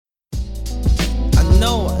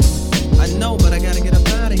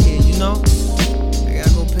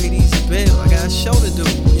show to do,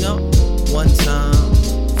 you know? One time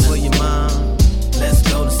for your mom. Let's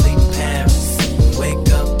go to sleep in Paris. Wake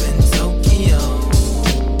up in Tokyo.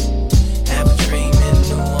 Have a dream in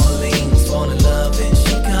New Orleans. Fall in love in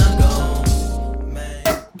Chicago.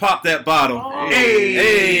 Man. Pop that bottle. Oh.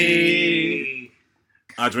 Hey.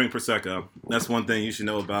 I drink Prosecco. That's one thing you should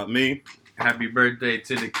know about me. Happy birthday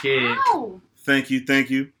to the kid. Wow. Thank you.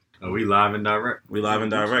 Oh, we live and direct. We live and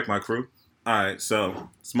direct, my crew. All right, so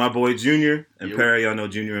it's my boy Junior and Perry. Y'all know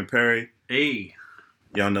Junior and Perry. Hey.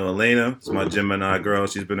 Y'all know Elena. It's my Gemini girl.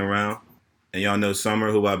 She's been around. And y'all know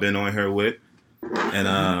Summer, who I've been on here with.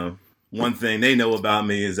 And one thing they know about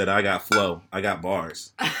me is that I got flow. I got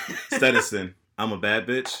bars. Stedison, I'm a bad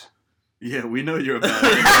bitch. Yeah, we know you're a bad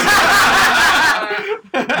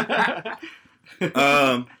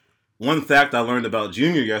bitch. One fact I learned about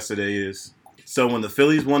Junior yesterday is, so when the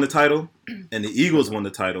Phillies won the title and the Eagles won the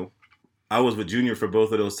title, I was with Junior for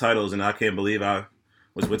both of those titles, and I can't believe I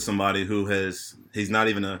was with somebody who he's not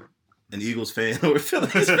even an Eagles fan or a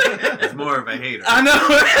Phillies fan. It's more of a hater. I know.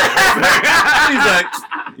 He's like,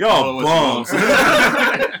 y'all bums.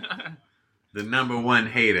 The number one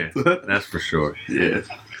hater. That's for sure. Yeah.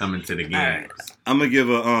 Coming to the game. Right. I'm going to give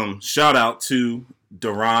a shout out to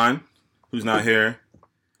Duran, who's not here.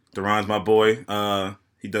 Duran's my boy.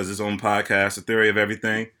 He does his own podcast, The Theory of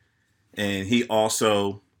Everything. And he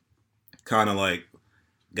also kind of like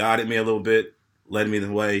guided me a little bit, led me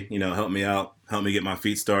the way, helped me out, helped me get my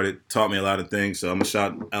feet started, taught me a lot of things. So I'm going to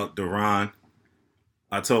shout out Duran.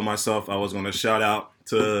 I told myself I was going to shout out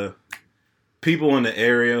to people in the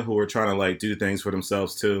area who are trying to like do things for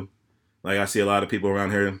themselves too. Like I see a lot of people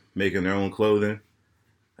around here making their own clothing.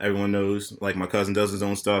 Everyone knows, like my cousin does his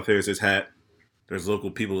own stuff. Here's his hat. There's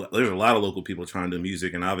local people. There's a lot of local people trying to do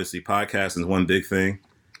music, and obviously podcasting is one big thing.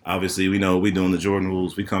 Obviously, we know we doing the Jordan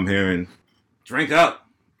rules. We come here and drink up,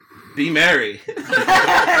 be merry.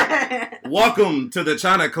 Welcome to the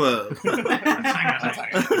China Club.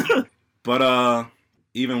 But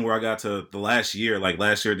even where I got to the last year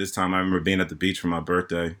this time, I remember being at the beach for my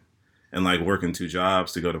birthday and like working 2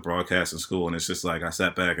 jobs to go to broadcasting school. And it's just like I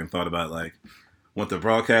sat back and thought about like went to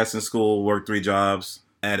broadcasting school, worked 3 jobs,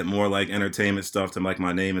 added more like entertainment stuff to like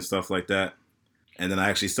my name and stuff like that. And then I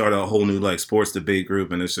actually started a whole new like sports debate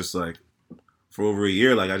group. And it's just like for over a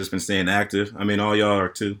year, like I just been staying active. I mean, all y'all are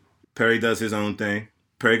too. Perry does his own thing.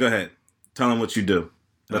 Perry, go ahead. Tell them what you do.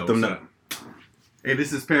 Let them know. Up? Hey,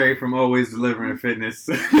 this is Perry from Always Delivering Fitness.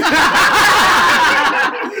 So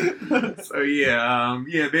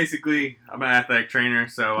basically, I'm an athletic trainer.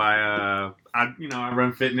 So I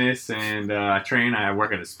run fitness and I train. I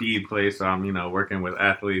work at a speed place, so I'm working with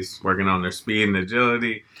athletes, working on their speed and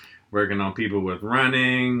agility, working on people with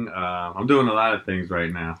running. I'm doing a lot of things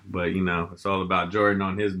right now, but it's all about Jordan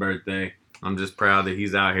on his birthday. I'm just proud that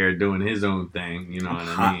he's out here doing his own thing, you know what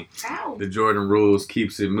I mean? Ow. The Jordan rules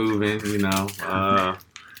keeps it moving,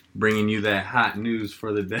 bringing you that hot news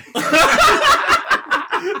for the day.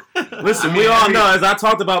 Listen, we all know, as I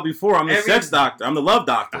talked about before, I'm the sex doctor. I'm the love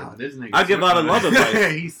doctor. Oh, this nigga I give out a love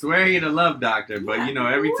advice. He swear he the love doctor, but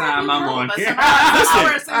every time I'm on here,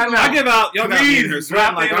 I give out, y'all got me in here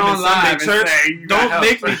sweating like I'm in Sunday church.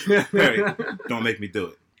 Don't make me do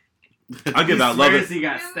it. I give out love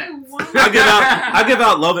advice. I give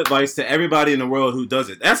out love advice to everybody in the world who does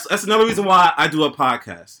it. That's another reason why I do a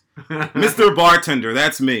podcast. Mr. Bartender,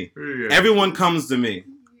 that's me. Yeah. Everyone comes to me.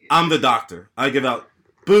 I'm the doctor. I give out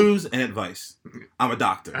booze and advice. I'm a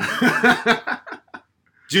doctor.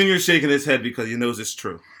 Junior's shaking his head because he knows it's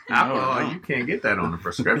true. Alcohol, you can't get that on a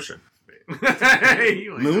prescription.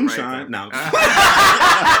 Moonshine? No.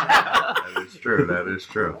 That is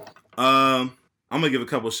true. I'm going to give a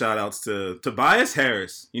couple shout outs to Tobias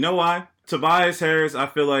Harris. You know why? Tobias Harris, I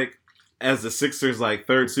feel like as the Sixers like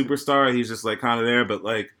third superstar, he's just like kind of there. But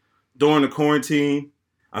like during the quarantine,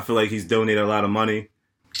 I feel like he's donated a lot of money.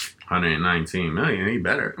 119 million, he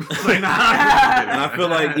better. And I feel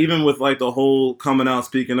like even with like the whole coming out,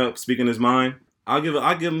 speaking his mind, I give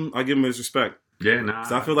him his respect. Yeah, nah.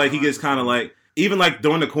 So I feel like he gets kind of like, even like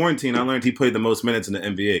during the quarantine, I learned he played the most minutes in the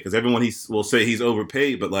NBA because everyone will say he's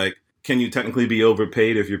overpaid, but like, can you technically be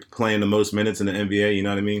overpaid if you're playing the most minutes in the NBA? You know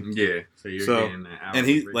what I mean? Yeah. So you're getting that hourly and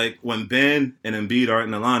he rate. like when Ben and Embiid are in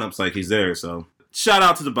the lineups, like he's there. So shout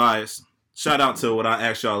out to the bias. Shout out to what I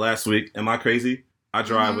asked y'all last week. Am I crazy? I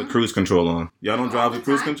drive with cruise control on. Y'all don't drive with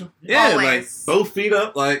cruise control? Yeah, Always. like both feet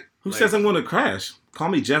up. Like who says I'm going to crash? Call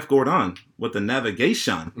me Jeff Gordon with the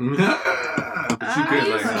navigation. But you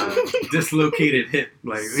could dislocated hip.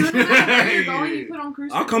 Like, So no matter where you're going, you put on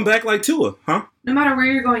cruise control. I'll come back like Tua, huh? No matter where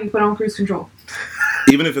you're going, you put on cruise control.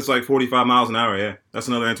 Even if it's like 45 miles an hour, yeah. That's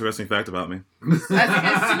another interesting fact about me. As soon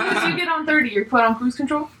as you get on 30, you're put on cruise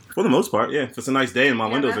control? For the most part, yeah. If it's a nice day and my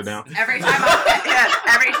windows are down. Every time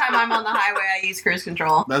I'm on the highway, I use cruise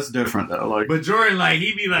control. That's different though. Like, But Jordan, like,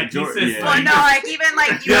 he be like, Jordan, he says, yeah. Well, no, like even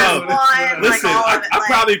like US one, Listen, like all of it. I Like,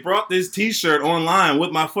 probably brought this T-shirt online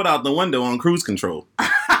with my foot out the window on cruise control.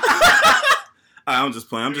 I'm just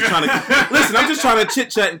playing. I'm just trying to listen. I'm just trying to chit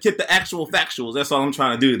chat and get the actual factuals. That's all I'm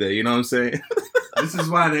trying to do today. You know what I'm saying? this is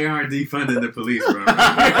why they aren't defunding the police, bro.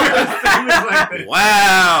 Like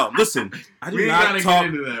Wow. Listen, I do we ain't not gotta talk.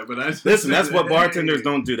 get into that, but Listen, that's what bartenders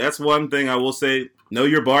don't do. That's one thing I will say. Know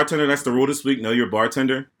your bartender. That's the rule this week. Know your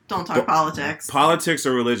bartender. don't talk politics. Politics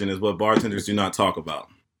or religion is what bartenders do not talk about.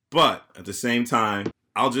 But at the same time,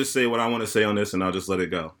 I'll just say what I want to say on this and I'll just let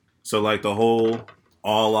it go. So like the whole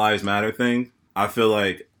all lives matter thing, I feel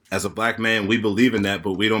like as a black man, we believe in that,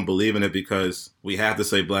 but we don't believe in it because we have to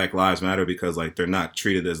say Black Lives Matter because like they're not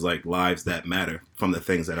treated as like lives that matter from the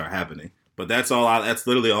things that are happening. But that's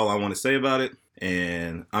literally all I want to say about it.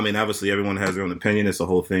 And I mean, obviously everyone has their own opinion. It's a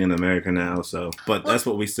whole thing in America now. So, but that's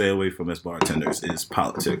what we stay away from as bartenders is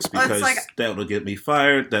politics because that'll get me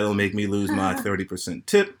fired. That'll make me lose my 30%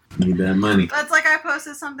 tip. Need that money. That's like I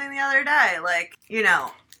posted something the other day. Like, you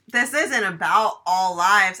know, this isn't about all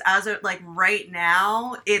lives. As of, like right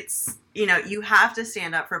now, it's, you know, you have to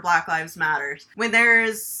stand up for Black Lives Matters. When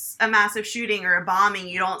there's a massive shooting or a bombing,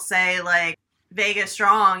 you don't say like Vegas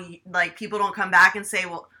strong. Like people don't come back and say,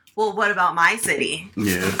 well, what about my city?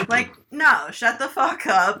 yeah, Like, no, shut the fuck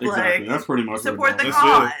up. exactly. Like, That's pretty much support the what it is.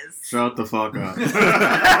 cause. Shut the fuck up.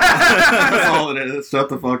 That's all it is. Shut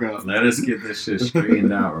the fuck up. Let us get this shit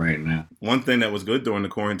straightened out right now. One thing that was good during the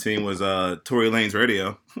quarantine was Tory Lane's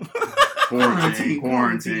radio.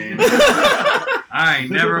 Quarantine. I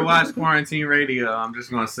ain't never watched Quarantine Radio. I'm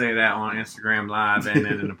just going to say that on Instagram Live and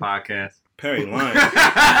then in the podcast. Perry lying.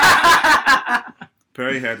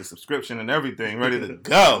 Perry had the subscription and everything ready to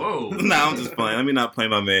go. Whoa. Nah, I'm just playing. Let me not play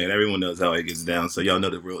my man. Everyone knows how he gets down, so y'all know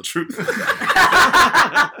the real truth.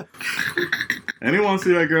 Anyone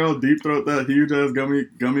see that girl deep throat that huge ass gummy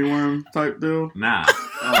worm type deal? Nah.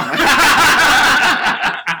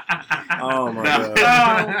 Oh my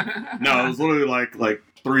god. No, it was literally like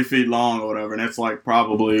 3 feet long or whatever, and it's like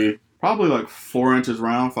probably like 4 inches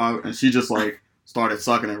round, 5, and she just like started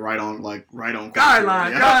sucking it right on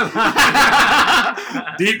Guideline.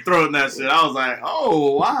 Deep throating that shit. I was like,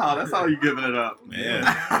 oh wow, that's how you giving it up.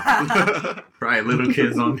 Yeah. Right, little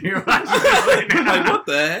kids on here. Like, what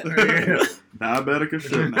the heck? Diabetic as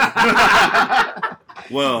shit now.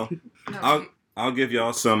 Well, I'll give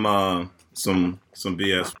y'all some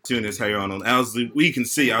BS. Tune this hair on. As we can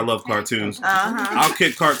see, I love cartoons. I'll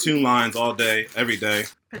kick cartoon lines all day, every day.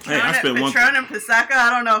 Patron and Prosecco, I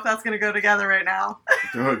don't know if that's going to go together right now.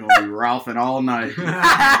 They're going to be Ralphing all night.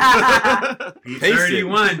 He's Pace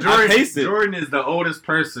 31. it. Jordan is the oldest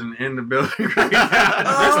person in the building right now.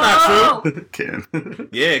 That's not true. Ken.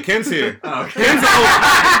 Yeah, Ken's here. Oh, Ken's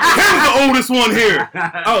the oldest one here.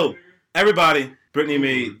 Oh, everybody, Brittany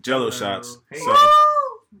made Jello shots. So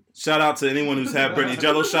shout out to anyone who's had Brittany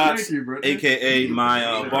Jello shots, Thank you, Brittany. aka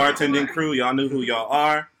my bartending crew. Y'all knew who y'all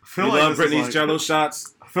are. We love Brittany's Jello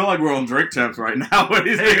shots. I feel like we're on drink temps right now where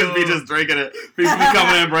these niggas be just drinking it. People be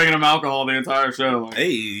coming in bringing them alcohol the entire show. Like,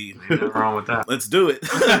 Hey, ain't nothing wrong with that. let's do it.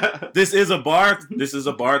 This is a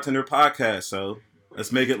bartender podcast, so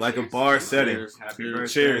let's make it like a bar setting. Cheers. Happy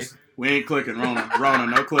birthday. Cheers. We ain't clicking, Rona. Rona,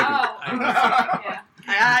 no clicking. Yeah.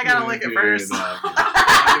 I got to lick it first.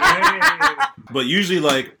 But usually,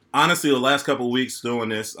 like honestly, the last couple of weeks doing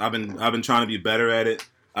this, I've been trying to be better at it.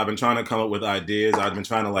 I've been trying to come up with ideas. I've been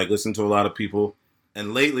trying to like listen to a lot of people.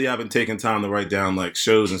 And lately, I've been taking time to write down like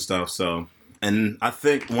shows and stuff. So, and I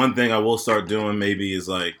think one thing I will start doing maybe is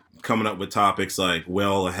like coming up with topics like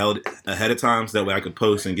well ahead of time, so that way I could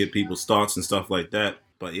post and get people's thoughts and stuff like that.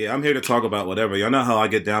 But yeah, I'm here to talk about whatever. Y'all know how I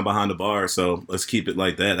get down behind the bar, so let's keep it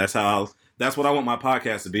like that. That's what I want my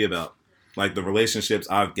podcast to be about. Like the relationships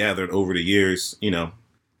I've gathered over the years, you know,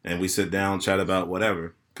 and we sit down, chat about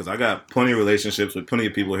whatever. Because I got plenty of relationships with plenty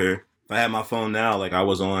of people here. If I had my phone now, like I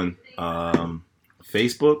was on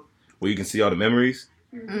Facebook, where you can see all the memories.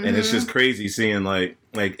 Mm-hmm. And it's just crazy seeing like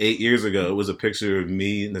 8 years ago, it was a picture of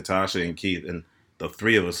me, Natasha, and Keith, and the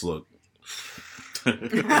three of us look.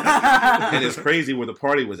 And it's crazy where the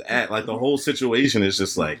party was at. Like the whole situation is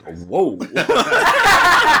just like, whoa. Whoa.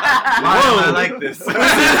 I like this.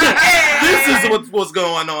 This is what's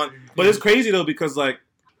going on. But it's crazy though, because like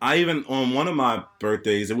I even on one of my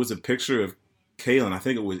birthdays, it was a picture of Kaylin. I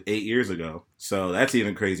think it was 8 years ago. So that's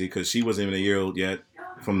even crazy because she wasn't even a year old yet.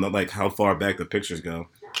 From like how far back the pictures go,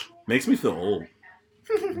 makes me feel old,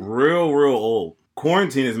 real old.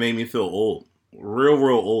 quarantine has made me feel old. Real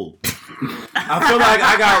old. I feel like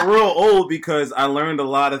I got real old because I learned a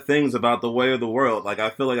lot of things about the way of the world. Like, I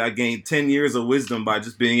feel like I gained 10 years of wisdom by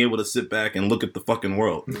just being able to sit back and look at the fucking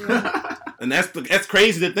world. And that's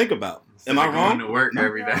crazy to think about. Am I wrong? Going to work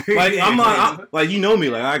every day. Like, like, you know me,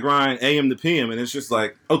 like, I grind AM to PM, and it's just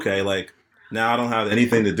like, okay, like, now I don't have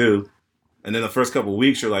anything to do. And then the first couple of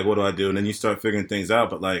weeks, you're like, what do I do? And then you start figuring things out.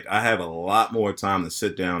 But, like, I have a lot more time to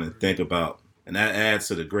sit down and think about. And that adds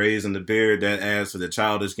to the grays in the beard. That adds to the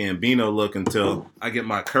childish Gambino look until I get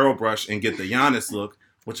my curl brush and get the Giannis look,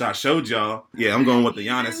 which I showed y'all. Yeah, I'm going with the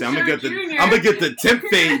Giannis. I'm gonna get the temp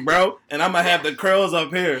fade, bro, and I'm gonna have the curls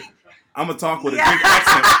up here. I'm gonna talk with a big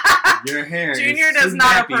accent. Your hair. Junior does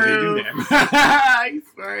not approve. I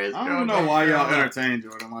swear it's I don't know why y'all entertain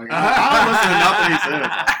Jordan. Like, I don't listen to nothing he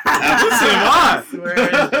says. I swear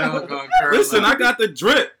it's going curl Listen, up. I got the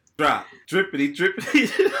drip. Drop. Drippity.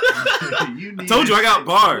 I told you I got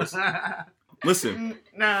bars. Listen.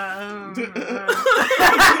 No.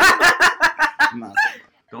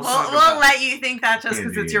 Don't We'll let you think that just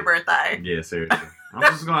because it's your birthday. Yeah, seriously. I'm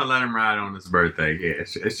just gonna let him ride on his birthday. Yeah,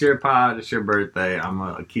 it's your pod. It's your birthday. I'm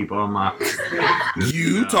gonna keep all my.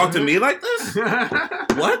 You talk to me like this?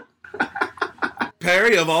 What?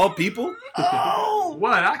 Perry of all people? Oh,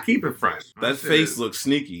 What? I keep it fresh. That face looks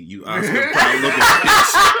sneaky. You Oscar proud looking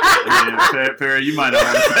bitch. Yeah, Perry, you might not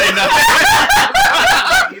want to say nothing.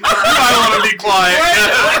 You might want to be quiet.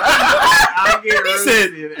 I get He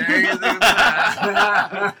said- roasted.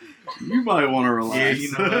 You might want to relax. Yeah,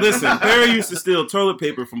 you know. Listen, Perry used to steal toilet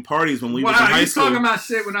paper from parties when we was in Wow, high you school. talking about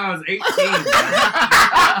shit when I was 18. He said,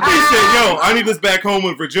 "Yo, I need this back home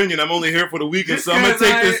in Virginia, and I'm only here for the weekend, so I'm gonna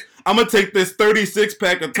take this 36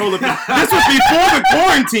 pack of toilet paper." This was before the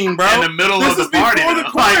quarantine, bro. In the middle This of the is party. before the though.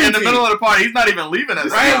 Like, in the quarantine. middle of the party, he's not even leaving us.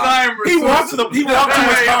 Right? He walked to his car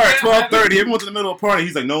at 12:30. Everyone's in the middle of the party.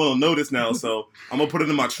 He's like, "No one will notice now, so I'm gonna put it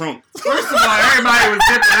in my trunk." First of all, everybody was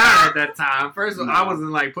dipping out at that time. First of all, I wasn't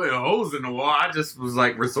like putting holes in the wall. I just was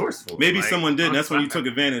like resourceful. Maybe Like, someone did, and I'm that's when you fine.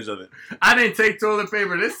 took advantage of it. I didn't take toilet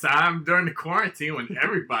paper this time during the quarantine when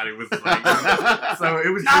everybody was like, so it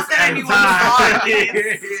was Not just that at anyone time. saw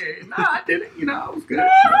it. No, I didn't. You know, I was good.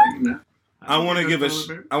 You know. I want to give a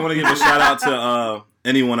toilet paper. shout out to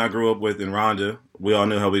anyone I grew up with in Rhonda. We all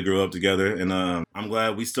knew how we grew up together, and I'm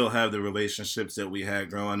glad we still have the relationships that we had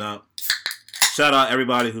growing up. Shout out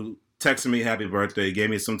everybody who texted me happy birthday, gave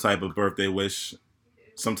me some type of birthday wish,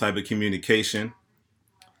 some type of communication.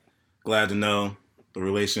 Glad to know the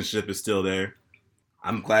relationship is still there.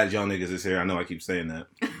 I'm glad y'all niggas is here. I know I keep saying that.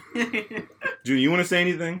 Junior, you want to say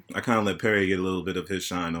anything? I kind of let Perry get a little bit of his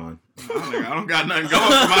shine on. I don't got nothing going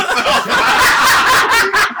for myself.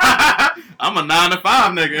 I'm a 9 to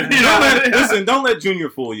 5 nigga. You know? Listen, don't let Junior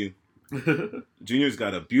fool you. Junior's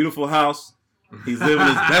got a beautiful house. He's living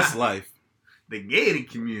his best life. The gated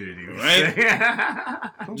community, Right?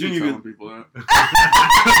 Don't be Junior- telling people that.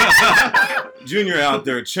 Junior out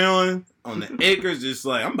there chilling on the acres, just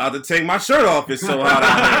like, I'm about to take my shirt off. It's so hot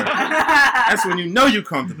out here. That's when you know you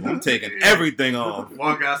comfortable. I'm taking everything off.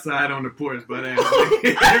 Walk outside on the porch, but Cutting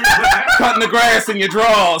the grass in your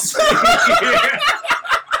drawers. oh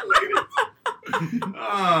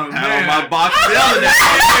Had on man, my box the other day.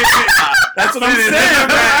 That's what I'm saying, man.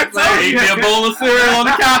 I told Ate you. me a bowl of cereal on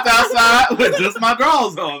the couch outside with just my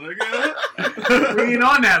drawers on, nigga. we ain't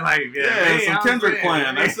on that life yet. Yeah, man. some I'm Kendrick saying.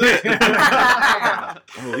 playing. That's it.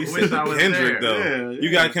 Oh, he Wish said I was Kendrick, there. though. Yeah, You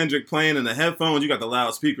got Kendrick playing in the headphones. You got the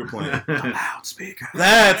loudspeaker playing. loudspeaker.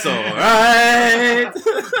 That's all right.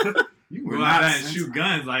 You Go out there and shoot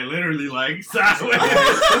guns, like literally, like sideways.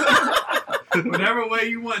 Whatever way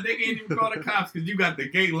you want, they can't even call the cops because you got the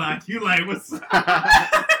gate locked. You like, what's up?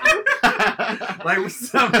 Like,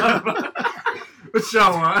 what's up? What's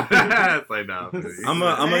your one? It's like, no. I'm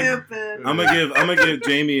gonna give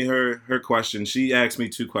Jamie her question. She asked me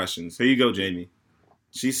 2 questions. Here you go, Jamie.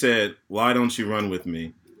 She said, "Why don't you run with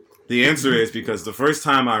me?" The answer is because the first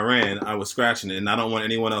time I ran, I was scratching it, and I don't want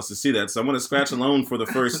anyone else to see that. So I'm going to scratch alone for the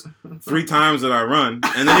first 3 times that I run,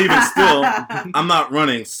 and then even still, I'm not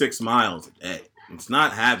running 6 miles a day. It's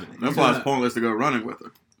not happening. That's why it's pointless to go running with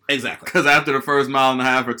her. Exactly. Because after the first mile and a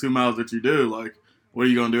half or 2 miles that you do, like, what are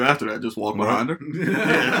you going to do after that? Just walk behind her?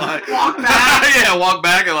 Yeah, like, Walk back. Yeah, walk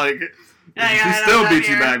back and, like, Yeah, she I still know beat that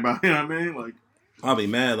you here. back by, you know what I mean? Like, I'll be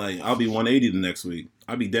mad. Like, I'll be 180 the next week.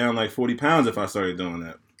 I'll be down like 40 pounds if I started doing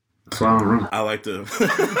that. That's why I don't run. I like to.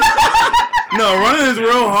 No, running is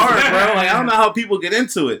real hard, bro. Like, I don't know how people get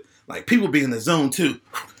into it. Like, people be in the zone too.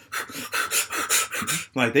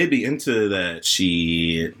 Like, they be into that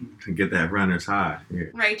shit. To get that runner's high. Yeah.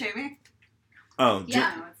 Right, Jamie? Oh,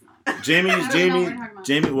 Yeah, no, it's not. Jamie.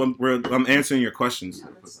 Well, I'm answering your questions.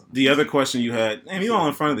 The other question you had, damn, you all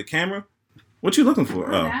in front of the camera? What you looking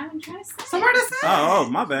for? Oh, Somewhere to sit. oh,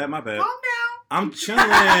 my bad. Calm down. I'm chilling.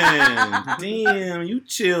 Damn, you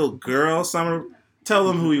chill, girl. Summer, tell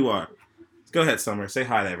them who you are. Go ahead, Summer. Say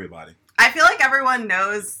hi to everybody. I feel like everyone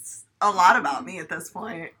knows a lot about me at this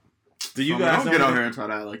point. Do you guys don't get on here and try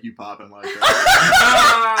to act like you popping like that.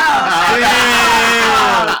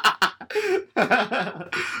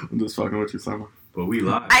 I'm just fucking with you, Summer. But we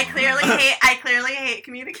live. I clearly hate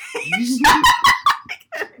communication.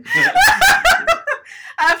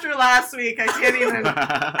 After last week, I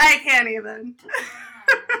can't even.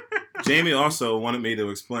 Jamie also wanted me to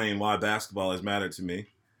explain why basketball has mattered to me.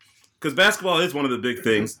 Because basketball is one of the big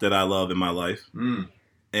things that I love in my life.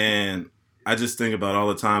 And I just think about all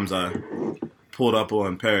the times I pulled up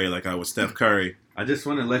on Perry like I was Steph Curry. I just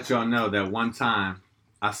want to let y'all know that one time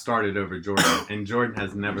I started over Jordan, and Jordan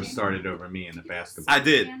has never started over me in the basketball. I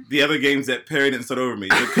did. The other games that Perry didn't start over me.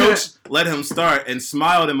 The coach let him start and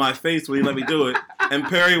smiled in my face when he let me do it. And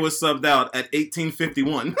Perry was subbed out at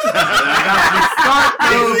 18:51. He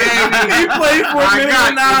played for a minute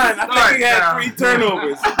and 9. I think he had 3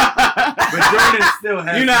 turnovers. But Jordan still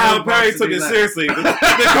has. You know how Perry took it seriously.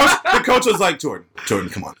 The coach was like, Jordan,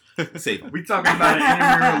 come on. Save him. We talking about an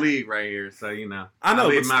intramural league right here, so you know. I know. I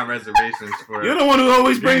leave my reservations for. You're the one who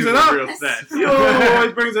always brings it up. Real stats. You're the one who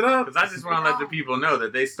always brings it up. Because I just want to let the people know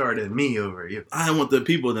that they started me over you. I want the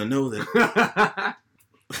people to know that.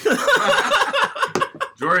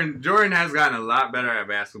 Jordan has gotten a lot better at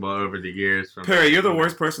basketball over the years. Perry, you're the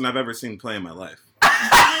worst person I've ever seen play in my life.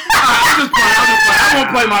 I'm just playing. I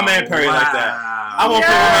won't play my man Perry like that. I won't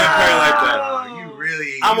play my man Perry like that.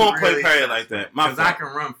 I won't play Perry like that. Because I can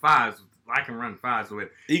run fives. I can run fives with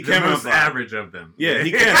the most average of them. Yeah,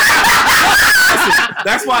 he can.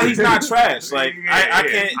 That's why he's not trash. Like I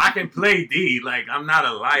can't. I can play D. Like I'm not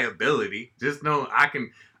a liability. Just know I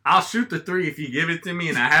can. I'll shoot the 3 if you give it to me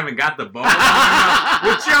and I haven't got the ball.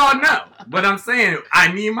 Which y'all know. But I'm saying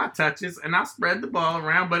I need my touches and I'll spread the ball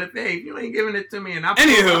around. But if you ain't giving it to me and I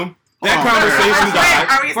anywho. That conversation died.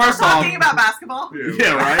 Are we still talking about basketball?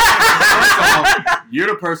 Yeah, right? First off, you're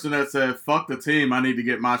the person that said, fuck the team, I need to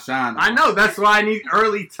get my shine. I know, that's why I need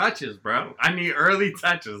early touches, bro. I need early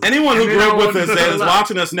touches. Anyone who grew up with us that is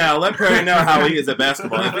watching us now, let Perry know how he is at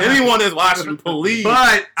basketball. If anyone is watching, please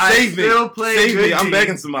save me. Save me. I'm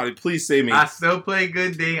begging somebody. Please save me. I still play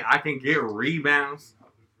good D. I can get rebounds.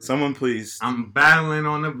 Someone please. I'm battling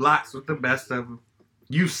on the blocks with the best of them.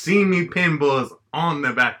 You see me pin balls on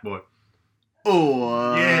the backboard.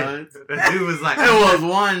 Oh, yeah. That dude was like, it was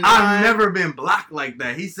one. I've never been blocked like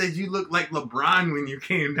that. He said you look like LeBron when you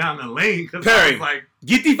came down the lane. Perry, I was like,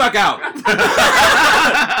 get the fuck out.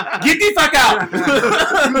 Get the fuck out.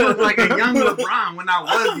 You look like a young LeBron when I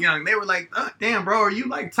was young. They were like, damn, bro, are you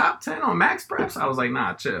like top 10 on Max Preps? I was like,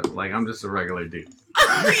 nah, chill. Like, I'm just a regular dude.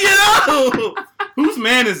 Yo! Whose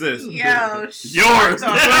man is this? Yo, yours.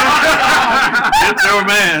 It's your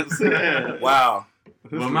man's. Yeah. Wow.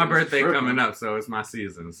 Well, my birthday coming up, so it's my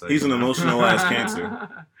season. So he's an emotional ass cancer.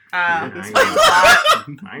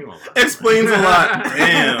 Explains a lot.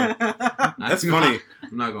 Damn. That's funny.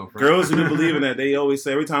 I'm not going to girls who believe in that, they always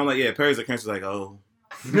say every time, like, yeah, Perry's a cancer, like, oh.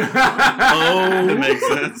 It makes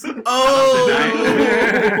sense. Oh,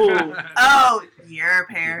 you're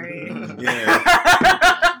Perry.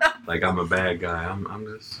 Yeah. Like I'm a bad guy. I'm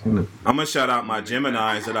just. I'm gonna shout out my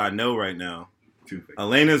Geminis that I know right now.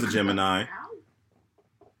 Elena's a Gemini.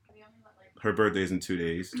 Her birthday's in 2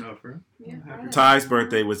 days. No, for Yeah. Ty's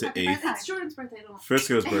birthday was the 8th. It's Jordan's birthday.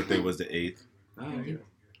 Frisco's birthday was the 8th. Thank you.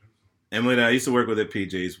 Emily that I used to work with at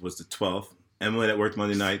PJ's was the 12th. Emily that worked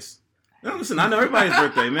Monday nights. No, listen, I know everybody's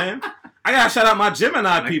birthday, man. I gotta shout out my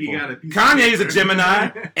Gemini people. Kanye's a Gemini.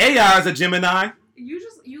 AI's a Gemini.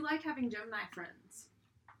 You like having Gemini friends.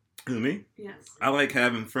 Who, me? Yes. I like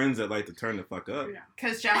having friends that like to turn the fuck up. Yeah.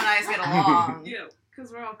 Because Geminis get along. Yeah.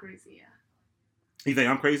 Because we're all crazy, yeah. You think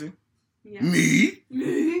I'm crazy? Yeah. Me?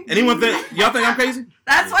 Anyone think? Y'all think I'm crazy?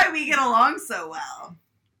 That's why we get along so well.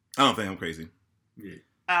 I don't think I'm crazy. Yeah.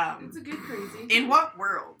 It's a good crazy. In what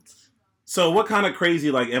world? So what kind of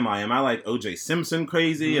crazy like am I? Am I like O.J. Simpson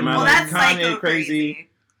crazy? Am I Well, like that's Kanye psycho crazy?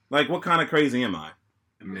 Like what kind of crazy am I?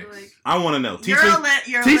 Mix. I want to know. Teach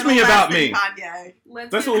You're teach me about me. Kanye.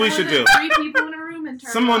 That's what we should do. 3 people in a room and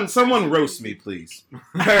turn Someone roast me, please.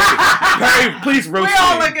 Perry, please roast me. We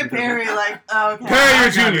all look at Perry like, oh, okay. Perry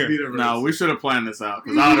or Junior? No, we should have planned this out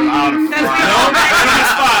because I would have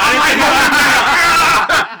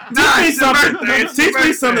Teach me something. Teach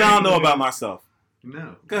me something I don't know about myself.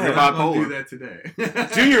 No. Go ahead. You're I'm gonna bipolar. do that today.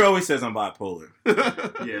 Junior always says I'm bipolar.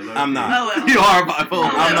 Yeah, I'm not. Oh, well. You are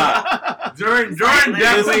bipolar. I'm not. Jordan Slightly.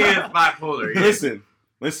 definitely is bipolar. Yeah. Listen.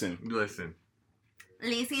 Listen.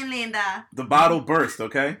 Listen, Linda. The bottle burst,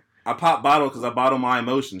 okay? I pop bottle because I bottle my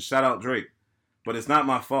emotions. Shout out Drake. But it's not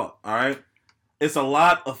my fault, all right? It's a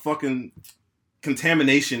lot of fucking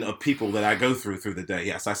contamination of people that I go through the day.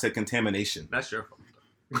 Yes, I said contamination. That's your fault.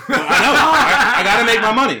 I know. I gotta make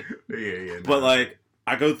my money. Yeah. No. But, like,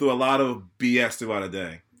 I go through a lot of BS throughout a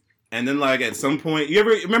day. And then, like, at some point, you ever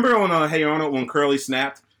remember on Hey Arnold when Curly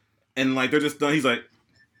snapped? And, like, they're just done. He's like,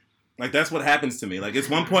 that's what happens to me. Like, it's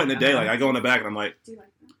one point in the day, like, I go in the back and I'm like,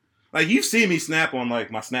 like, you've seen me snap on, like,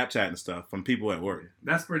 my Snapchat and stuff from people at work.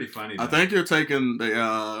 That's pretty funny. I think you're taking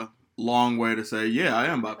the long way to say, yeah, I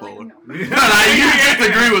am bipolar. No. You just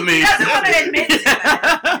agree with me. He doesn't want to admit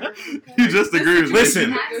to it. You just agree with me.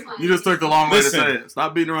 Listen. You just took the long way to Listen. say it.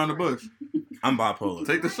 Stop beating around the bush. I'm bipolar.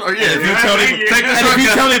 Take the short. Yeah, If you tell me, if you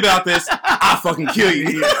tell me about this, I'll fucking kill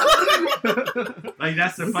you. Like,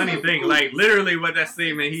 that's the funny thing. Like, literally what that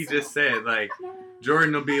statement he just said, like,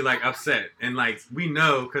 Jordan will be, like, upset. And, like, we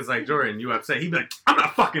know, because, like, Jordan, you upset. He'd be like, I'm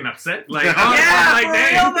not fucking upset. Like, I'm like, for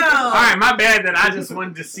damn. real though. All right, my bad that I just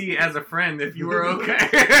wanted to see as a friend if you were okay.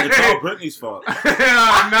 It's all Britney's fault.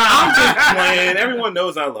 I'm I'm just playing. Everyone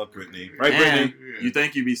knows I love Britney. Right, And Britney? you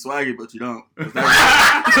think you be swaggy, but you don't.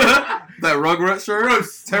 That Rugrats shirt?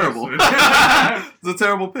 Gross. Terrible. Gross. It's a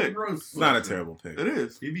terrible pick. It's not a terrible pick. It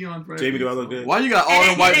is. He be on Jamie, do I look good? Why you got all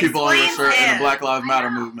And them white it people on your explains shirt in it. the Black Lives Matter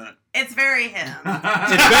I know. movement? It's very him.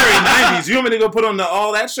 It's very 90s. You want me to go put on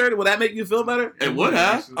all that shirt? Will that make you feel better? It would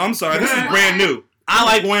have. I'm sorry. This is brand new. I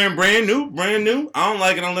like wearing brand new. I don't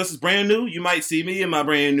like it unless it's brand new. You might see me in my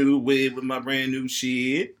brand new wig with my brand new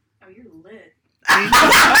shit. Oh, you're lit. I'm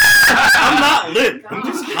not lit. I'm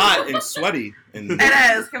just hot and sweaty. And It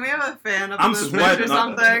is. Can we have a fan of I'm this sweating. or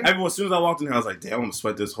something? Everyone, as soon as I walked in here, I was like, damn, I'm going to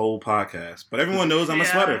sweat this whole podcast. But everyone knows I'm a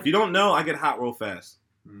Yeah. sweater. If you don't know, I get hot real fast.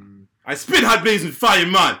 Mm. I spit hot beans and fire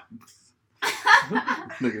man.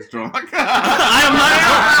 Niggas drunk. I am not.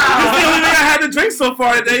 That's the only thing I had to drink so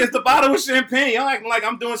far today is the bottle of champagne. Y'all acting like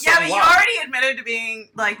I'm doing Yeah, something but you wild. already admitted to being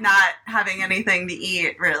like not having anything to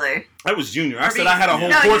eat, really. That was Junior. I Or said being- I had a whole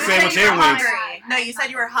No, you pork said sandwich you were and wings. hungry. No, you said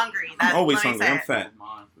you were hungry. That's I'm always what he hungry. I'm said. fat.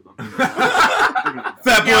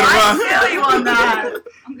 Fat boy Yeah, to I run. feel you on that.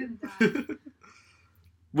 I'm gonna die.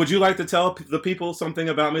 Would you like to tell the people something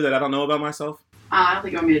about me that I don't know about myself? I don't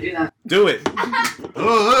think you want me to do that. Do it. Do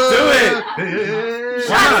it.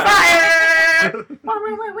 Shots fired!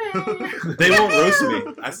 They won't roast me.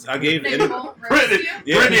 I gave They any. won't roast Brittany, you?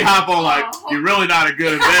 Yeah. Brittany hop on like, you're really not a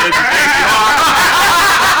good advantage.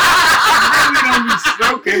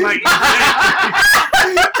 Stroking like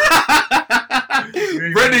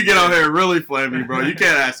Brittany get on here really flaming, bro. You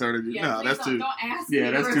can't ask her to do. Yeah, No, please that's too. don't ask Yeah,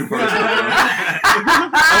 me that's to too roast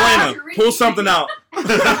personal. Elena, pull something out.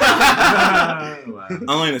 Wow.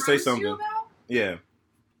 Elena, say Roast you something. about? Yeah.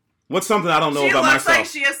 What's something I don't know She about looks myself? like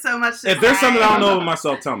she has so much to If there's say. something I don't know about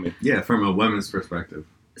myself, tell me. Yeah, from a woman's perspective.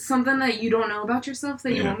 Something that you don't know about yourself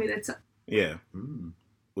that you Yeah. want me to tell. Yeah. Mm.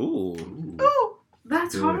 Ooh. Ooh.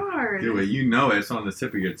 That's Do it. hard. Do it. You know it's on the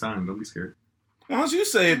tip of your tongue. Don't be scared. Why don't you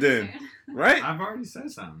say it then? Right? I've already said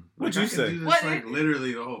something. What'd Like, you I could say? do this, What? like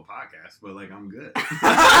literally the whole podcast, but like I'm good.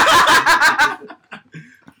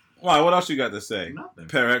 Why? What else you got to say? Nothing.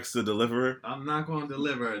 Perex the deliverer. I'm not going to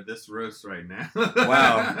deliver this roast right now.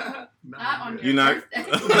 Wow. No, Not on I'm your You're not- birthday.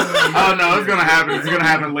 Oh no, it's gonna happen. It's gonna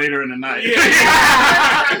happen later in the night. Yeah.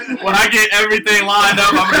 When I get everything lined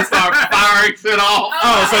up, I'm gonna start firing shit off.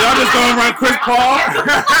 Oh, so y'all just gonna run Chris Paul?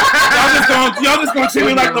 y'all just gonna treat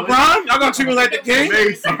me like LeBron? Y'all gonna treat me like the king?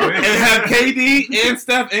 Basically. And have KD and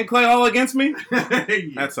Steph and Clay all against me? Yeah.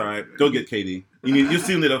 That's all right. Go get KD. You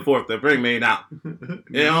still need a fourth to bring me out.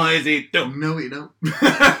 It only is he do. No, we don't.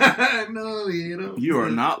 No, we don't. You are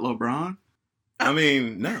not LeBron. I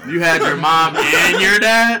mean, no. You had your mom and your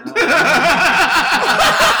dad.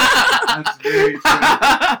 That's very true.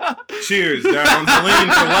 Cheers, Darren Celine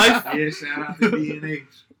for life. Yeah, shout out to D&H.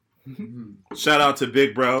 Shout out to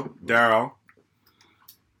Big Bro, Daryl.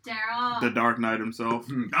 Daryl. The Dark Knight himself.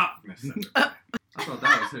 Darkness. I thought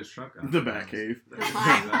that was his truck. The Batcave.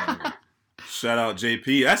 Shout out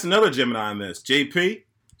JP. That's another Gemini I missed. JP.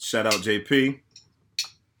 Shout out JP.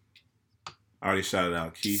 I already shouted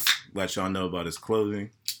out Keith. Let y'all know about his clothing.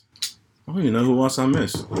 I don't even know who else I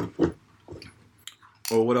missed.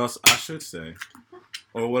 Or what else I should say.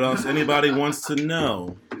 Or what else anybody wants to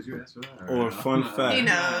know. Did you ask for that? Or fun fact. He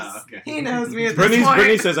knows. Okay. He knows me at this point.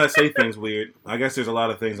 Brittany says I say things weird. I guess there's a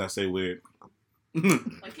lot of things I say weird.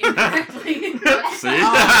 Like incorrectly. See?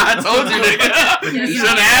 I told you, nigga. You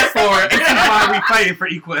shouldn't ask for it. This is why we fighting for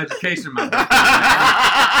equal education, my brother.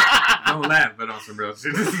 Don't laugh, but on some real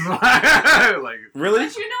shit. This is why. Like, Really?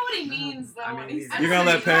 But you know what he means, though. I mean, when he says You're gonna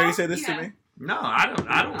it, let Perry know? say this Yeah. to me? no,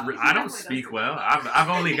 I don't speak well. I've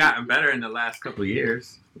only gotten better in the last couple of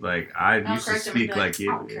years. Like, I I'll used to correct him and speak be like I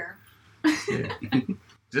don't you. care. Yeah.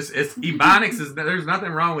 Just it's ebonics is there's nothing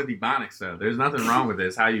wrong with ebonics though. There's nothing wrong with it.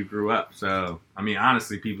 It's how you grew up. So I mean,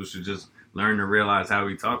 honestly, people should just learn to realize how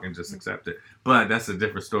we talk and just accept it. But that's a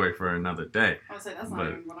different story for another day. I would say that's But- not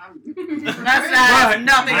even what I'm. That's not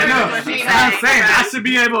nothing to I do know. with what she's I'm saying I saying. should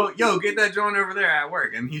be able. Yo, get that joint over there at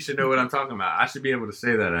work, and he should know what I'm talking about. I should be able to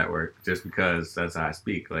say that at work just because that's how I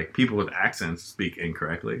speak. Like people with accents speak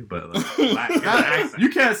incorrectly, but like, black is an accent. You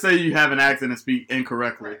can't say you have an accent and speak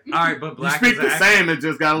incorrectly. All right, but You black speak is the an accent. same, it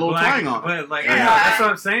just got a little Black, twang on it. but like Yeah. that's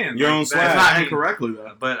what I'm saying. Your Like, own that's swag. It's not not I mean, incorrectly,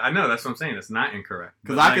 though. But I know that's what I'm saying. It's not incorrect.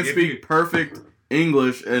 Because But, I like, can if speak you- perfect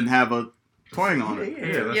English and have a twang on Yeah,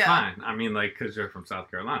 it. that's Yeah. fine. I mean, like, because you're from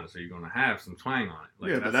South Carolina, so you're going to have some twang on it. Like,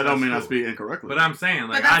 Yeah, but that's- that don't that's mean I cool. speak incorrectly. But I'm saying,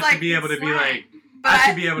 like, that's I should like be able to be slang. like, But I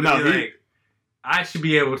should be able to No, be he- like, I should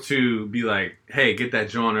be able to be like, hey, get that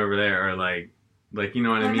joint over there, or like, you know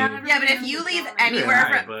what I But mean? not every- yeah, but if you leave anywhere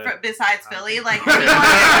right, but- besides Philly, like But-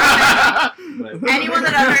 anyone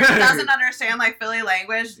that doesn't understand like Philly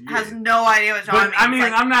language has Yeah. no idea what John But means. I mean,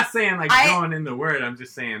 like, I'm not saying like I- going in the word. I'm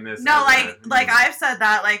just saying this. no, as like a- I've said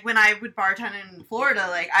that like when I would bartend in Florida,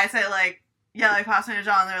 like I say like yeah, like pass me a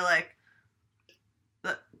John. They're like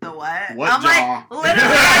the what? What I'm John? like literally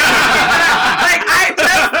like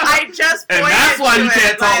I just and pointed that's why to you it,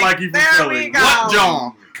 can't talk like you from there Philly. we go. What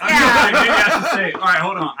John? I'm Yeah. just like, maybe I should say, all right,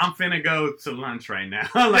 hold on. I'm finna go to lunch right now.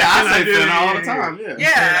 Like, Yeah, can I say do finna it? all the time. Yeah. Say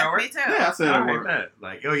that Yeah, word? me too. Yeah, I say All that right, word. bet.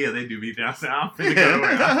 Like, oh yeah, they do beat down. So I'm finna go to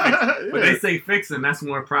work. But Yeah. they say fixin'. That's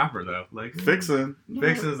more proper though. Like Fixing.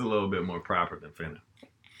 Fixin's a little bit more proper than finna.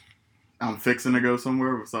 I'm fixing to go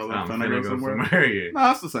somewhere, so I'm I'm finna go somewhere. Yeah. No,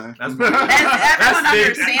 that's the same. That's Everyone That's big.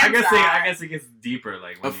 understands I guess that. I guess it gets deeper.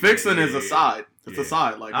 Like A when you- fixin' is yeah, a side. It's Yeah. a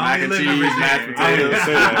side, like I mac only and live in cheese, Virginia. mashed I was gonna potatoes.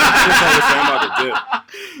 say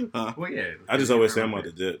that. Well, yeah. I just always say I'm about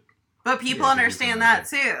to dip. But people Yeah, understand people that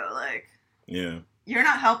too. Like Yeah. you're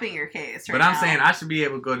not helping your case. Right But I'm now. saying I should be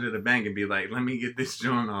able to go to the bank and be like, let me get this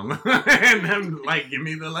joint on, and then like give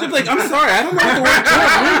me the They're left. like, I'm sorry, I don't know what the word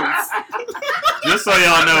joint means. Just so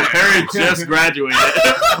y'all know, Perry just graduated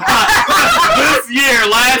this year,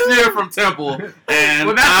 last year from Temple, and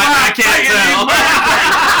Well, that's I why can't I'm tell.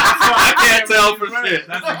 I can't tell for Right. shit.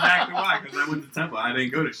 That's exactly why, because I went to Temple. I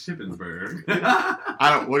didn't go to Shippensburg. I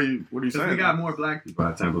don't. What are you Because saying? we got more black people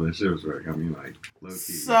at Temple than Shippensburg. I mean, like low key.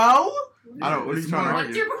 So I don't. What are you It's trying to more-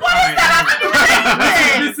 argue? what is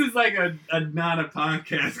that? This is like a not a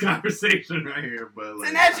podcast conversation right here, but It's like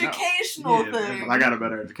an educational Yeah, thing. I got a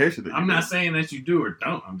better education than you. I'm not saying that you do or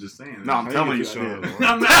don't. I'm just saying. No, I'm telling you. I Sure. did.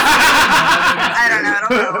 I'm not. I don't know. I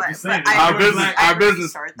don't know what. Just saying, but I Our Our business, black- I our business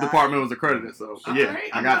restart that. department was accredited, so yeah, Alright.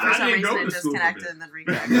 I got For that. some didn't go reason, to it school for disconnected this. and then I'm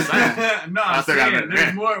reconnected. just saying. No, I I'm still got saying that.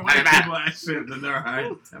 there's more white Bye-bye. people at shit than there are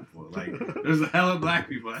at Temple. Like, there's a hell of black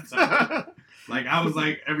people at Temple. Like, I was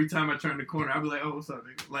like, every time I turned the corner, I'd be like, oh, what's up,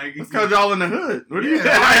 nigga? Like, It's because y'all in the hood. What do you? Yeah,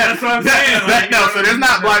 that's what I'm saying. Like, no, you so know, there's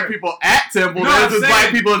not black like- people at Temple. No, There's I'm just saying-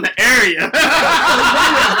 black people in the area.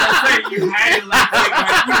 I'm saying you had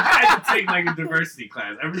to take like a diversity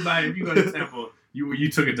class. Everybody, if you go to Temple, you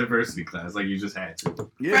took a diversity class. Like, you just had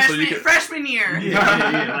to. Yeah, so you Freshman year.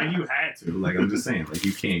 Yeah, like you had to. Like, I'm just saying, like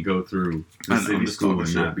you can't go through the I know, I'm city just school talking and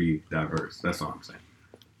shit. not be diverse. That's all I'm saying.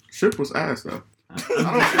 Ship was ass though. I'm just don't-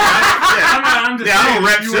 saying, Yeah, I don't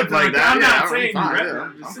rep you shit went through like it. that. I'm Yeah, not I'm saying you fine, rep yeah, it.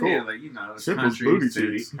 I'm just I'm saying, cool. like, you know, it's Shit was country, booty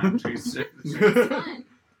city, cheeks. country, shit. Fun.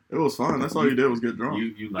 It was fun. That's all you did was get drunk.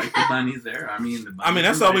 You like the bunnies there? I mean, the bunnies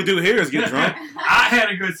That's were all we there. do here is get drunk. I had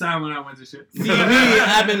a good time when I went to shit. See me,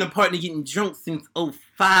 I've been a partner getting drunk since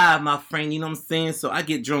 05, my friend. You know what I'm saying? So I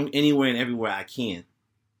get drunk anywhere and everywhere I can.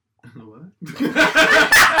 What?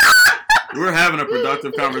 We're having a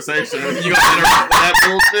productive conversation. You gonna interrupt with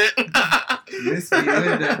that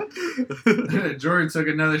bullshit? Jordan took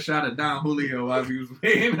another shot at Don Julio while he was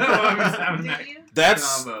waiting. While he was having that. Did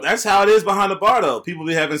you? That's how it is behind the bar though. People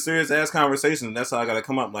be having serious ass conversations. And that's how I gotta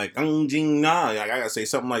come up like, nah. Like, I gotta say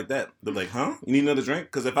something like that. They're like, huh? You need another drink?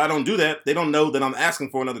 Because if I don't do that, they don't know that I'm asking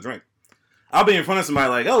for another drink. I'll be in front of somebody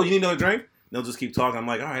like, oh, you need another drink? They'll just keep talking. I'm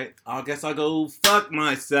like, all right, I guess I'll go fuck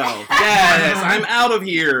myself. Yes, I'm out of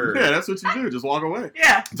here. Yeah, that's what you do. Just walk away.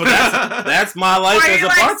 Yeah. But that's my life Or as you a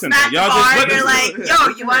like bartender. smack the Y'all bar just and you're like, yo,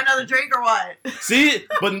 you want another drink or what? see,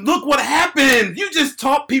 but look what happened. You just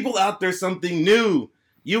taught people out there something new.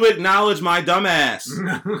 You acknowledge my dumbass.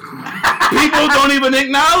 People don't even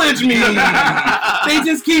acknowledge me. They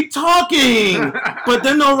just keep talking. But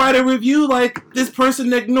then they'll write a review like, this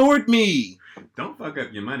person ignored me. Don't fuck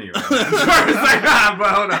up your money, right? But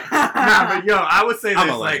hold on. But yo, I would say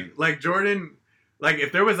this, like Jordan. Like,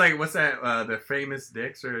 if there was, like, what's that, the famous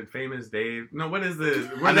Dicks or famous Dave? No, what is the...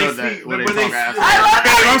 I know that.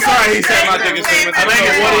 I'm sorry, he said my dick is famous. I don't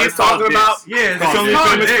know what he's talking about. Yeah, it's only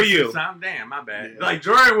famous for you. Damn, my bad. Yeah. Like,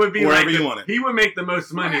 Jordan would be wherever like... you want it. He would make the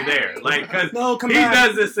most money there. Like, because he back.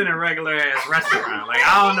 does this in a regular-ass restaurant. Like,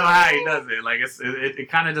 I don't know how he does it. Like, it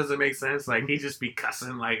kind of doesn't make sense. Like, he just be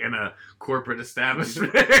cussing, like, in a corporate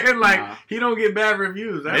establishment. Like, he don't get bad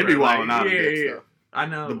reviews. Maybe wilding out a bit stuff. I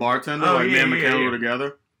know. The bartender, me and Michaela were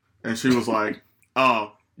together, and she was like,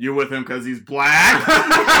 "Oh, you're with him because he's black?" That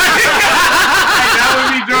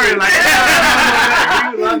would be Jordan. Like,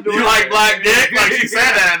 you like black dick? Like, she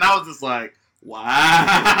said that, and I was just like, "Wow."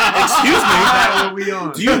 Excuse me. What we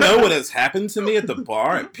on? Do you know what has happened to me at the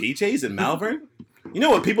bar at PJ's in Malvern? You know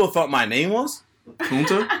what people thought my name was?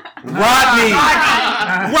 Kunta? Rodney.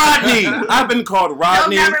 I've been called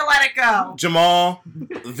Rodney. You'll never let it go. Jamal,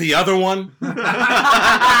 the other one. Look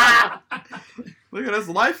at that's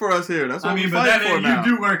life for us here. That's what we but fight for now.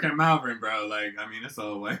 You do work in Malvern, bro. Like, I mean, it's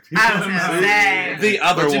all white people. I was gonna say. The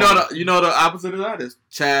other but one. You know the opposite of that is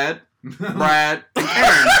Chad, Brad, and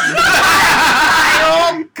Karen.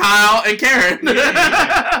 Kyle and Karen.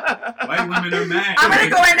 White women are mad. I'm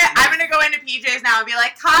gonna go into PJ's now and be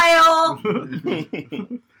like, Kyle.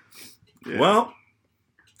 Yeah. Well,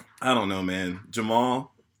 I don't know, man.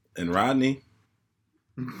 Jamal and Rodney.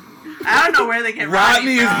 I don't know where they get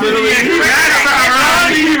Rodney is from. literally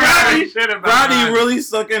Rodney really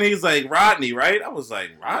sucking. He's like, Rodney, right? I was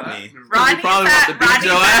like, Rodney. Rodney probably sounds want to beat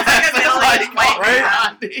your like ass. a middle-aged white Right?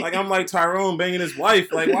 man. Like, I'm like Tyrone banging his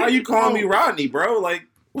wife. Like, why are you calling me Rodney, bro? Like,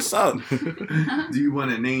 what's up? Do you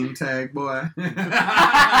want a name tag, boy?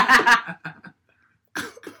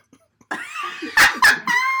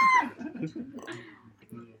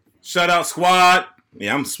 Shout out squad.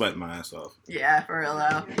 Yeah, I'm sweating my ass off. Yeah, for real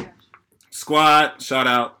though. Squad, shout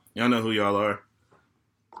out. Y'all know who y'all are.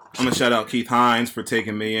 I'm gonna shout out Keith Hines for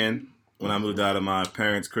taking me in when I moved out of my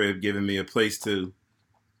parents' crib, giving me a place to.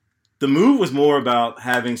 The move was more about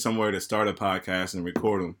having somewhere to start a podcast and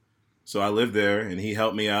record them. So I lived there, and he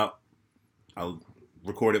helped me out. I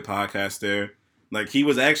recorded podcasts there. Like, he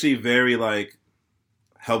was actually very, like,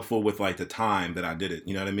 helpful with, like, the time that I did it.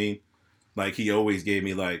 You know what I mean? Like, he always gave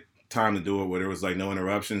me, like, time to do it where there was, like, no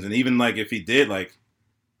interruptions. And even, like, if he did, like,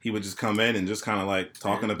 he would just come in and just kind of, like,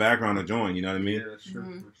 talk in the background and join. You know what I mean? Yeah, that's true.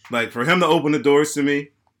 Mm-hmm. Like, for him to open the doors to me,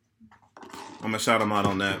 I'm going to shout him out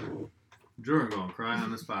on that. Jordan gonna cry on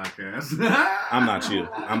this podcast. I'm not you.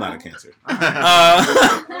 I'm not a Cancer.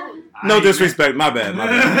 No disrespect. My bad.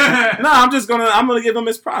 No, I'm gonna give him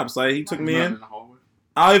his props. Like, he took me in.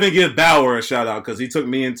 I'll even give Bauer a shout out because he took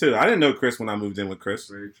me in too. I didn't know Chris when I moved in with Chris.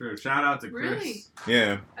 Very true. Shout out to Chris. Really?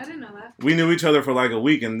 Yeah. I didn't know that. We knew each other for like a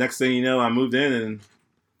week, and next thing you know, I moved in, and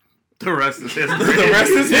The rest is history. The rest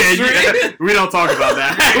is history. Yeah, we don't talk about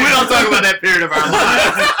that. We don't talk about that period of our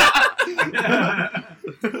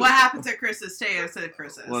lives. What happened to Chris's tail to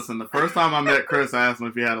Chris's? Listen, the first time I met Chris, I asked him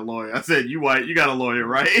if he had a lawyer. I said, "You white, you got a lawyer,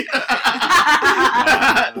 right?"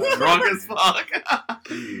 Drunk as fuck.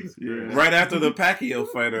 Yeah. Right after the Pacquiao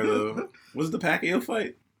fight, was it the Pacquiao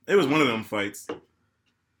fight? It was one of them fights.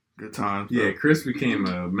 Good times. Yeah, Chris became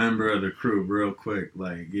a member of the crew real quick.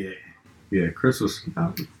 Like, yeah, Chris was.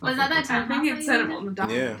 Was that time? I think it said it on the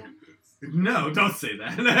document. Yeah. No, don't say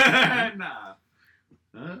that. Nah.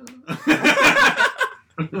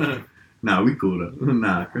 Nah, we cool though.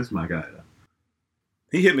 Nah, Chris my guy though.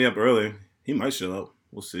 He hit me up early. He might show up.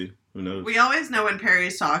 We'll see. Who knows? We always know when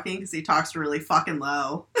Perry's talking because he talks really fucking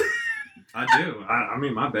low. I do. I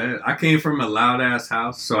mean, my bad. I came from a loud ass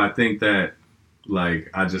house, so I think that like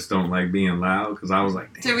I just don't like being loud because I was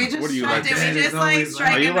like, damn, Did we just What do you like? did Dad we is just like always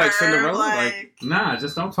strike Are you a like nerve? Cinderella? Like, nah,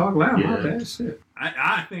 just don't talk loud. My Yeah. bad shit.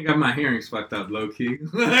 I think my hearing's fucked up low key.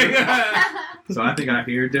 So I think I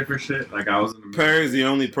hear different shit. Like I was in the Perry's the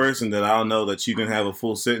only person that I'll know that you can have a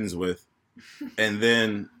full sentence with, and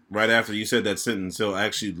then right after you said that sentence, he'll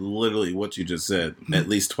actually literally what you just said at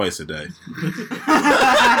least twice a day.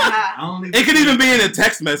 It could even be in a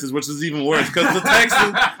text message, which is even worse because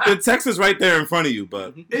the text is right there in front of you.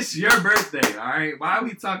 But It's your birthday, all right? Why are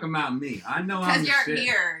we talking about me? I know I'm because the you're shit.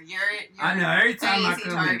 here. You're I know. Every time I easy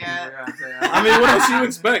come in, target. I mean, what else do you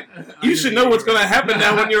expect? You should know what's going to happen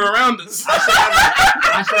now when you're around us.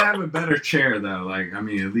 I should have a better chair though. Like, I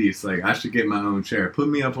mean, at least like I should get my own chair. Put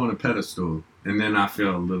me up on a pedestal, and then I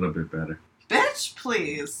feel a little bit better. Bitch,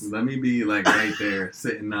 please. Let me be like right there,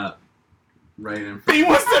 sitting up, right in front. He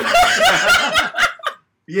wants to.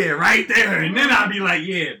 Yeah, right there, and then I'll be like,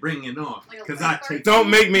 yeah, bring it on, because I take. Don't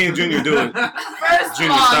make me and Junior do it. First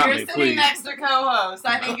Junior, of all, stop you're me, sitting please. next to co-host.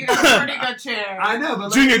 I think you got a pretty good chair. I know,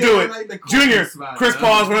 but Junior, do it. Junior, Chris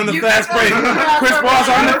Paul's running the You fast can break. go to Chris the Paul's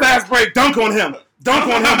on the bathroom. fast break. Dunk on him. Dunk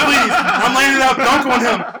on him, please. I'm laying it up. Dunk on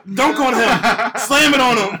him. Dunk on him. Slam it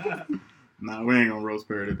on him. Nah, we ain't gonna roast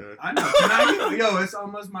Perry today. I know. Can I, yo, it's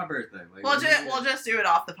almost my birthday. Like, We'll just do it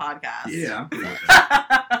off the podcast. Yeah, I'm cool with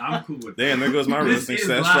that. I'm cool with that. Damn, there goes my This roasting is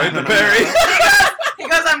set live. straight to Perry. He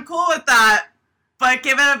goes, I'm cool with that. But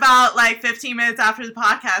give it about like 15 minutes after the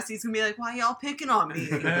podcast, he's gonna be like, "Why y'all picking on me?"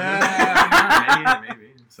 Maybe.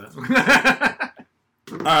 So.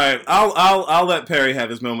 All right, I'll let Perry have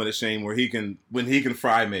his moment of shame when he can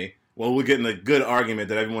fry me. Well, we're getting a good argument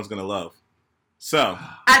that everyone's gonna love. So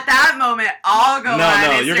At that moment, I'll go on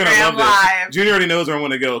Instagram you're gonna love Live. this. Junior already knows where I'm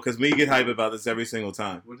gonna go because we get hype about this every single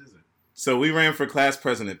time. What is it? So we ran for class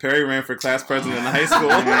president. Perry ran for class president in high school.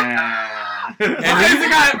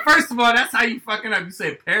 And first of all, that's how you fucking up. You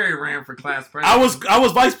said Perry ran for class president. I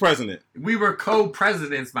was vice president. We were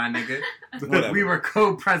co-presidents, my nigga. Whatever. We were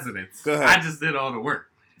co-presidents. Go ahead. I just did all the work.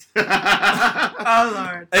 Oh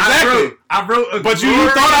Lord. Exactly. I wrote a But you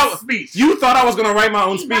glorious thought speech. You thought I was gonna write my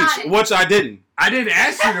own He got speech, it. which I didn't. I didn't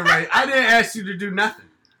ask you to write. I didn't ask you to do nothing.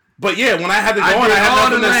 But yeah, when I had to go I on, did I had all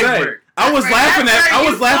nothing the to say. legwork. I was That's laughing right, at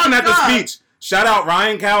you the fucked up. speech. Shout out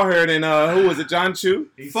Ryan Cowherd and who was it, John Chu?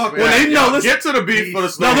 Fuck When that. they know, Yo, listen- get to the beef for the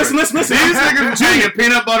story. No, listen. These niggas hanging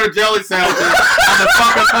peanut butter jelly sandwiches on the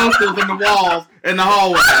fucking posters in the walls in the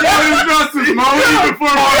hallway. Before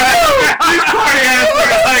these party ass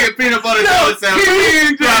niggas hanging peanut butter jelly sandwiches.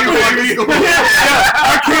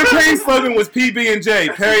 Our campaign slogan was PB&J,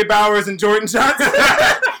 Perry Bowers and Jordan Johnson.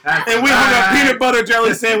 And we hung up peanut butter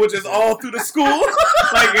jelly sandwiches all through the school.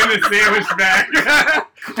 like in a sandwich bag.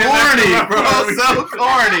 Corny, bro. So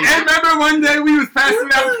corny. And remember one day we was passing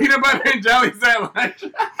out peanut butter and jellies at lunch?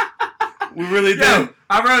 We really did. Yo,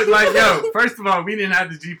 I wrote first of all, we didn't have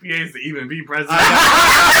the GPAs to even be president.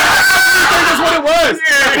 That's what it was.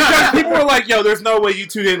 Yeah. Because people were like, yo, there's no way you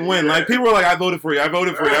two didn't win. Like, people were like, I voted for you. I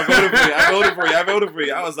voted for you. I voted for you. I voted for you. I voted for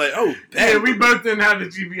you. I was like, oh, Yeah, damn. we both didn't have the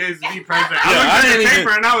GPAs to be president. Yeah, I I looked at didn't the even-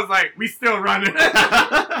 paper and I was like, we still running.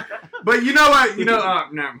 But you know what? No,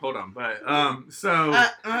 hold on. But, so,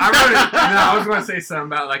 I wrote it. No, I was going to say something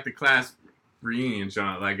about, like, the class reunion,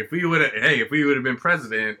 John. Like, if we would have been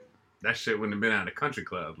president, that shit wouldn't have been at a country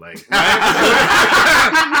club. Like,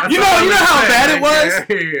 You know how bad it was?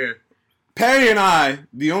 Yeah. Perry and I,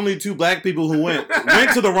 the only two black people who went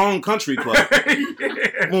to the wrong country club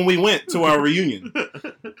when we went to our reunion.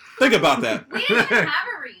 Think about that. We didn't even have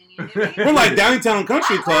a reunion, did we? We're like Downtown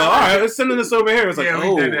Country Club. All right, let's send this over here. It's like, Yeah,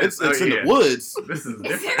 we did that. it's in Yeah. the woods. This is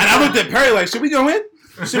different. And I looked at Perry like, should we go in?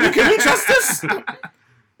 Can we trust this?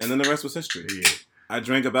 And then the rest was history. Yeah. I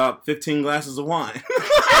drank about 15 glasses of wine.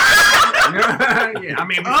 Yeah, I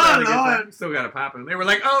mean, we still got to pop in. They were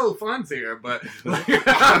like, "Oh, fun's here," but Remember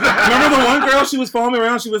the one girl? She was following me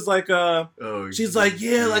around. She was like, she's like,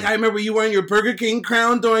 yeah, like I remember you wearing your Burger King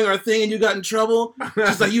crown during our thing, and you got in trouble.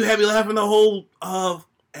 She's like, you had me laughing the whole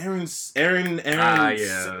Aaron. Yeah, I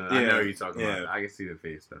know what you're talking about. I can see the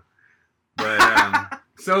face though. But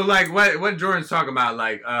so like, what Jordan's talking about?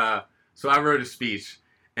 Like, so I wrote a speech.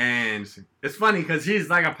 And it's funny because he's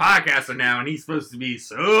like a podcaster now, and he's supposed to be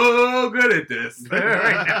so good at this.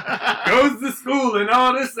 Right now. Goes to school and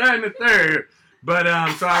all this, that, and the third. But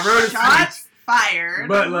so I wrote a Shots speech. fired.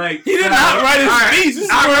 But like He did not write his speech. This is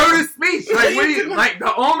I where- wrote a speech. Like, like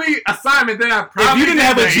the only assignment that I If probably you didn't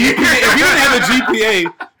have a did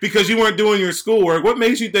GPA because you weren't doing your schoolwork, what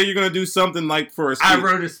makes you think you're going to do something like for a speech? I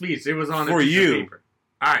wrote a speech. It was on a For piece you. of paper.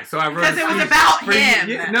 All right, so I wrote Because a it was speech about for you. him.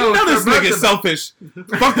 Yeah, You no, know this for both nigga's of us. selfish.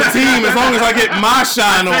 Fuck the team as long as I get my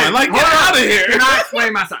shine on. Like, get Hold on. out of here. Can I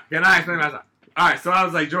explain myself? All right, so I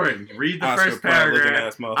was like, Jordan, read the Oscar first proud-looking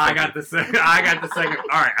paragraph. ass motherfucker. I got the second. All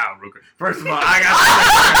right, out real quick. First of all, I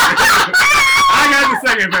got the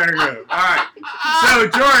second paragraph. All right. So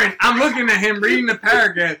Jordan, I'm looking at him reading the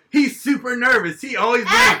paragraph. He's super nervous. He always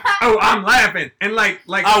been, I'm laughing, and like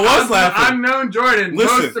I was laughing. I've known Jordan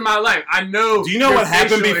Listen. most of my life. I know. Do you know your what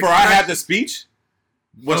happened facial before I had the expressions. speech?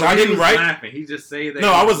 Which Oh, I he didn't was write. Laughing. He just say that. No,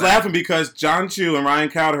 he I was laughing because John Chu and Ryan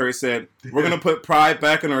Cowher said, we're going to put pride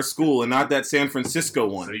back in our school and not that San Francisco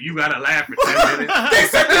So one. you gotta laugh for 10 minutes. They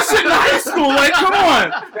said this shit in high school. Like, come on.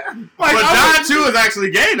 Like, But I John Chu is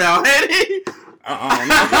actually gay now, ain't he? I don't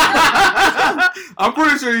know. I'm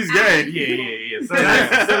pretty sure he's gay. Yeah. So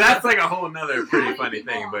that's like a whole nother pretty funny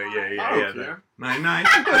thing. But yeah. Nice.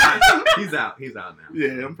 He's out now.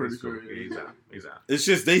 Yeah, I'm pretty sure he's out. It's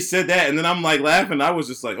just they said that, and then I'm like laughing. I was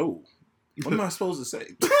just like, oh, what am I supposed to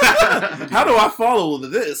say? How do I follow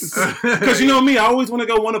this? Because you know me, I always want to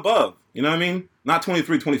go one above. You know what I mean? Not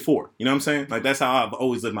 23, 24. You know what I'm saying? Like that's how I've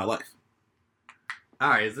always lived my life. All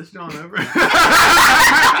right, is this going over?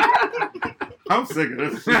 I'm sick of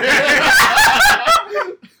this shit.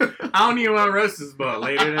 I don't even want to roast this boat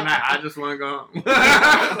later tonight. I just want to go home.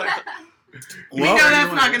 We know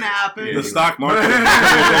that's not going to happen. The stock market will go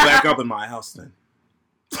back up in my house then.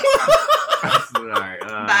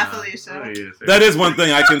 Bye, Felicia. That is one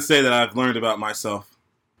thing I can say that I've learned about myself.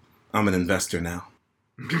 I'm an investor now.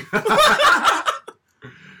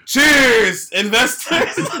 Cheers,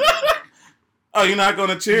 investors! Oh, you're not going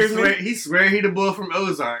to cheers me? He swear he the bull from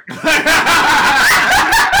Ozark.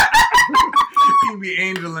 He be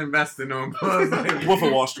angel investing on bulls. Wolf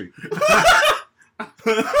of Wall Street.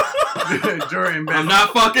 Jordan, I'm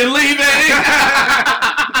not fucking leaving!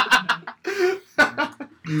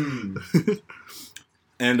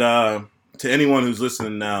 And to anyone who's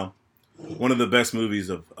listening now, one of the best movies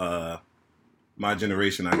of my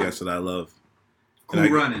generation, I guess, that I love. Cool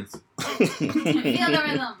Runnings. Feel the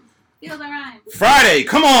rhythm. Feel the rhyme. Friday,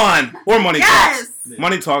 come on! Or Money Yes! Talks.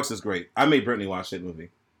 Money Talks is great. I made Brittany watch that movie.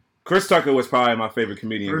 Chris Tucker was probably my favorite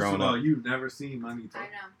comedian First growing of all, up. you've never seen Money I Talks.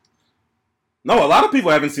 know. No, a lot of people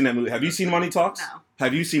haven't seen that movie. Have you seen Money Talks? No.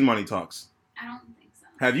 Have you seen Money Talks? I don't think so.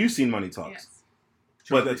 Have you seen Money Talks? Yes.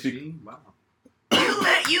 But that's Wow.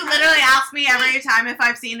 You literally ask me every time if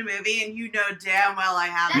I've seen a movie, and you know damn well I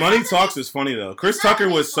haven't. Money Talks is funny though. Chris It's not Tucker a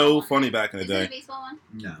was baseball so one. funny back in the Is it a day. baseball one?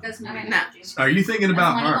 No. That's No. Are you thinking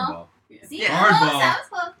about That's Hardball? See, Yeah. Hardball. That was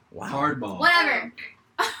close. Wow. Hardball. Whatever.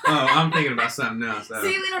 Oh, I'm thinking about something else.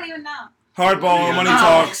 See, we don't even know. Hardball, Yeah. Money Oh.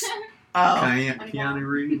 Talks. Oh. Keanu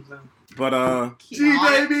Reeves. But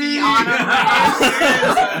G-Baby!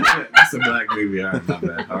 That's a black movie. All right, not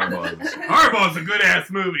bad. Hardball's a good ass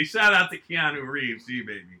movie. Shout out to Keanu Reeves,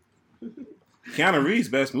 G-Baby. Keanu Reeves'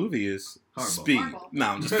 best movie is Hardball. Speed. Hardball. No,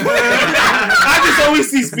 I'm just I just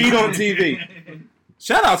always see Speed on TV.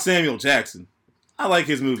 Shout out Samuel Jackson. I like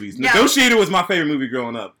his movies. Yeah. Negotiator was my favorite movie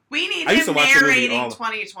growing up. We need I used him to watch the movie narrating all-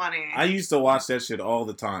 2020. I used to watch that shit all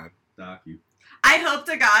the time. Docu. I hope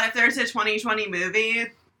to God if there's a 2020 movie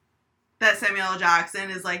that Samuel L.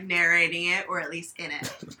 Jackson is like narrating it or at least in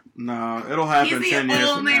it. No, it'll happen He's 10 the years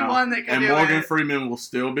from only now. one that can And do Morgan it. Freeman will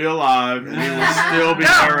still be alive, and he will Yeah. still be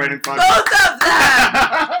No, narrating fucking... Both of them!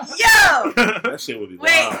 Yo! That shit would be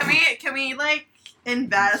Wait, wild. can we like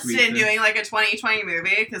invest Sweet in thing. doing like a 2020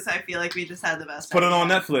 movie? Because I feel like we just had the best. Put it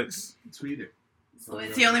on idea. Netflix. Tweet it.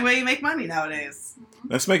 It's the only way you make money nowadays.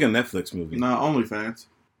 Let's make a Netflix movie. No, OnlyFans.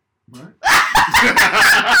 What?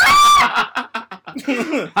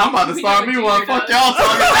 I'm about to start me one. Fuck y'all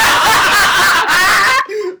talking about.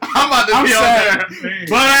 I'm about to I'm be on sad. there.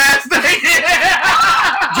 Butt ass naked.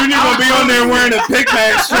 Junior gonna be on there wearing a pig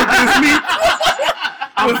mask, stripping his meat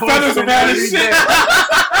with feathers around his shit.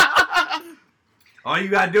 All you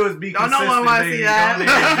gotta do is be Don't no consistent. one want to baby. see Go on there and do it.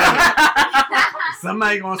 that.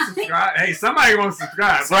 Somebody gonna subscribe. Hey, somebody gonna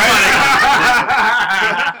subscribe.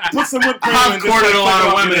 Put some whipped cream I've and just, courted like, a lot fuck of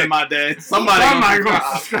up women your in my day. Somebody Somebody gonna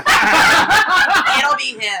gonna subscribe. subscribe. It'll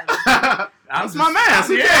be him. That's my man.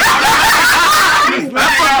 Yeah.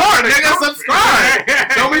 That's support. Nigga, subscribe.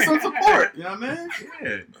 Show me some support. You know what I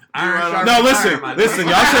mean? No, listen.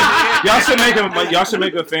 Y'all should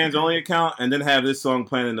make a fans only account and then have this song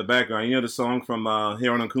playing in the background. You know the song from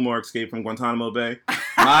Harold and Kumar Escape from Guantanamo Bay?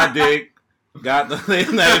 My dick got the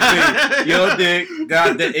your dick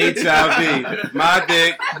got the HIV. My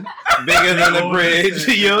dick bigger than the bridge.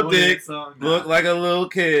 Your dick look like a little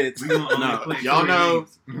kid's. No, y'all know,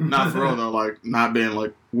 not for real though, like, not being,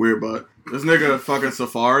 like, weird, but this nigga fucking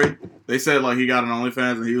Safari, they said, like, he got an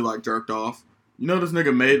OnlyFans and he, like, jerked off. You know this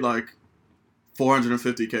nigga made, like,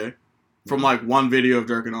 $450K from, like, one video of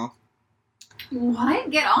jerking off? What?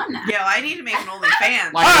 Get on that. Yo, I need to make an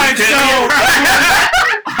OnlyFans. Like, Alright,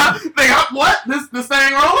 what? This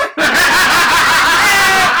thing rolling?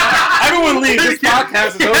 Everyone leave. This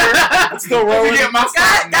podcast is over. It's still rolling. Get my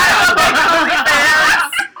God,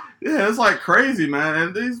 OnlyFans. Yeah, it's like crazy, man.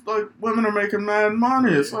 And these like women are making mad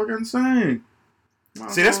money. It's like insane.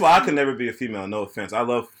 See, that's why I could never be a female. No offense. I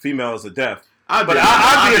love females to death. I'd But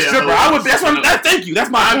I'd be a stripper. I would. That's what. Thank you. That's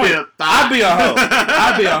my point. I'd be a hoe.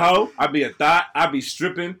 I'd be a hoe. I'd be a thought. I'd be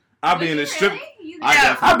stripping. I'd be in the strip. You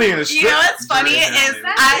I'll be in a strip. You know what's funny is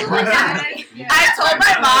I told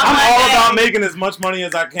my mom I'm one all day, about making as much money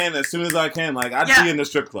as I can as soon as I can. Like, I'd be in the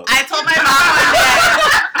strip club. I told my mom one day.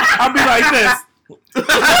 I'd be like this.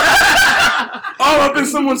 All up in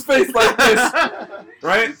someone's face like this.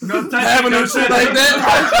 Right? No touching, Having no shit like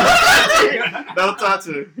that. Don't touch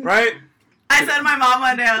it. Right? I said to my mom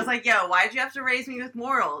one day, I was like, yo, why'd you have to raise me with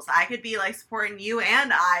morals? I could be like supporting you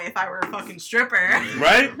and I if I were a fucking stripper.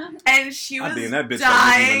 Right? And she was I'd be in that bitch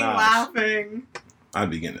dying like Nicki Minaj. laughing. I'd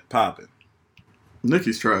be getting it popping.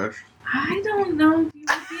 Nikki's trash. I don't know if you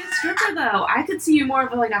would be a stripper though. I could see you more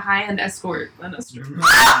of like a high-end escort than a stripper.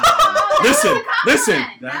 Listen.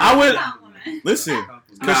 I would. Listen.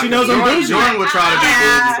 Because she knows I'm bougie. Jordan would try to be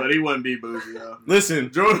Yeah. bougie, but he wouldn't be bougie, though.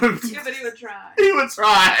 Listen. Jordan, Yeah, but he would try. he would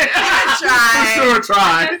try. try. For sure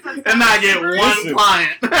try. And not get one Listen.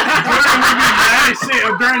 client. Jordan would be mad as shit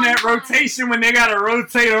during that rotation when they gotta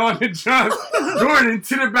rotate on the drums. Jordan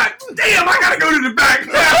to the back. Damn, I gotta go to the back.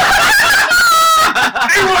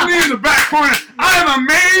 They want me in the back corner. I'm a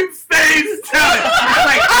main stage talent. It's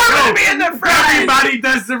like, I'm gonna be in the front. everybody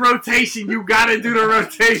does the rotation. You gotta do the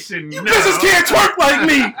rotation. You bitches can't twerk like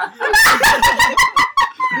me.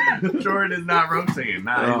 Jordan is not rotating.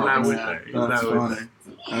 Nah, he's not with that. He's That's not with funny.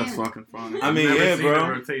 That's fucking funny. I mean, Never yeah, seen bro. a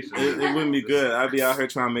rotation. It wouldn't be good. I'd be out here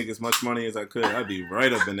trying to make as much money as I could. I'd be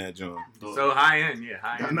right up in that joint. So high end, yeah,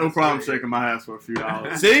 high Got end. no problem shaking my ass for a few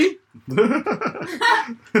dollars. See?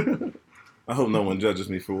 I hope no one judges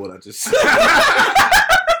me for what I just said.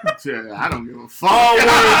 Yeah, I don't give a fuck. Always.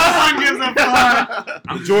 I don't give a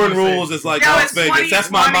fuck. Jordan rules is like Yo, Las it's Vegas. 20, That's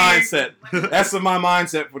my 20. mindset. That's my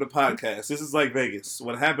mindset for the podcast. This is like Vegas.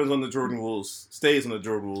 What happens on the Jordan rules stays on the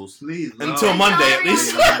Jordan rules. Please, Until no. Monday, at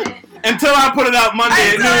least. Until I put it out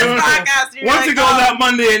Monday at noon. Once it goes out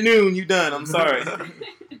Monday at noon, you done. I'm sorry. It's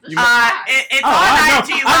Oh, on I IG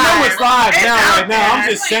Live. know it's live It's now. out Right now, I'm there.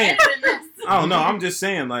 just saying. Oh no, I'm just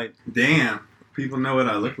saying. Like, Damn, people know what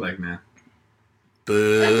I look like now.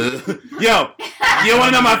 yo, you want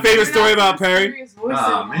to know my favorite story about Perry?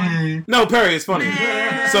 Oh man. No, Perry, it's funny.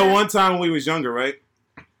 Man. So one time when we was younger, right?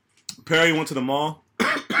 Perry went to the mall. I'm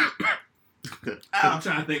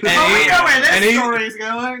trying to think. And Oh, we know where and this he- story's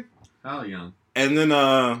going. How young? And then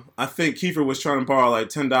I think Kiefer was trying to borrow like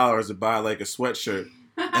 $10 to buy like a sweatshirt.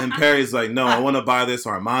 And Perry's like, no, I want to buy this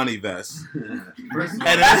Armani vest.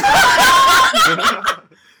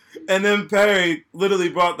 And then Perry literally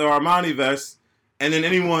bought the Armani vest. And then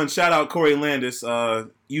anyone, shout out Corey Landis,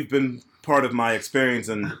 you've been part of my experience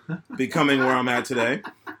in becoming where I'm at today,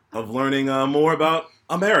 of learning more about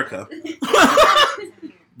America.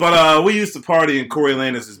 But we used to party in Corey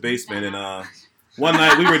Landis' basement, and one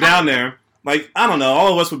night we were down there. Like, I don't know,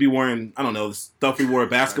 all of us would be wearing, I don't know, the stuff we wore,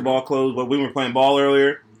 basketball clothes, but we were playing ball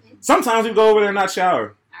earlier. Sometimes we'd go over there and not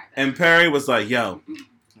shower. And Perry was like, yo.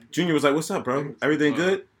 Junior was like, what's up, bro? Everything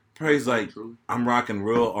good? Perry's like, I'm rocking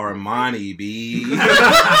real Armani, B.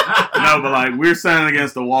 No, but like we're standing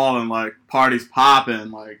against the wall and like parties popping,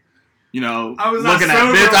 like I was not looking at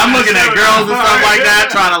sober bitches. when I'm I looking at showed girls and up. stuff like that,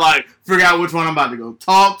 trying to like figure out which one I'm about to go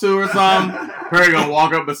talk to or something. Perry gonna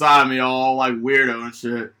walk up beside me all like weirdo and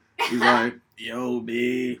shit. He's like, yo,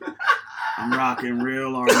 B, I'm rocking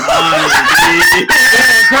real Armani, B.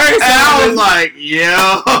 Perry And I was like,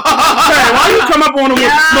 yo. Perry, why you come up on him with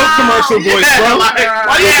the smoke commercial voice, Yeah, bro? like,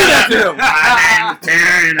 Why you do that to him? My name's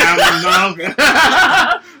Terry and I'm smoking.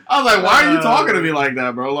 I was like, why are you talking to me like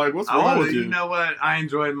that, bro? Like, what's wrong with you? You know what? I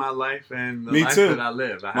enjoyed my life and the Me life too. that I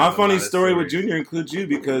live. My funny story with Junior includes you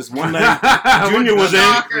because one night Junior was in.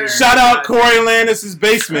 Shocker. Shout out Corey Landis'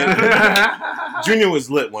 basement. Junior was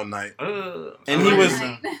lit one night, and he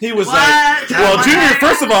was What? like, well, Junior.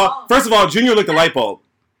 First of all, Junior licked a light bulb.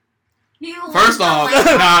 First off,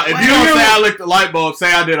 nah, if you don't say I licked the light bulb,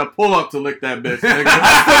 say I did a pull up to lick that bitch. Nigga.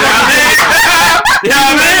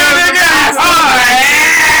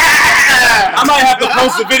 I might have to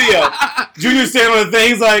post a video. Junior standing on the thing.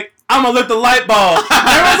 He's like, I'm gonna lick the light bulb.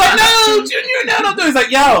 Everyone's like, no, Junior, no, don't do it. He's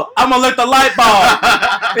like, yo, I'm gonna lick the light bulb.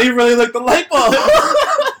 He really licked the light bulb.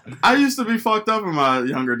 I used to be fucked up in my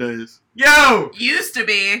younger days. Yo! Used to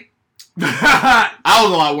be. I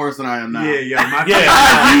was a lot worse than I am now. My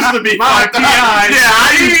I used to be fucked up.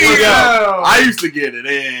 I used to get it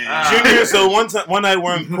in. Junior, so one night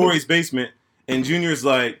we're in Corey's basement, and Junior's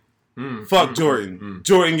like, fuck Jordan.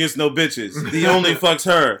 Jordan gets no bitches. He only fucks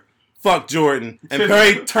her. Fuck Jordan. And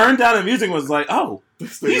Perry turned down the music and was like, oh,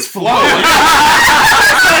 he's flowing.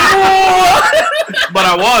 But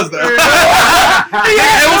I was though. It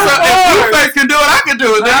was if Blueface can do it, I can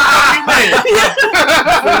do it.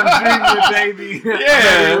 Then baby.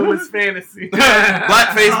 Yeah. It was fantasy.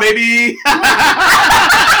 Blackface, baby.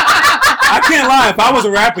 I can't lie. If I was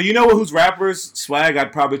a rapper, you know whose rappers swag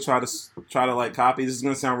I'd probably try to like copy. This is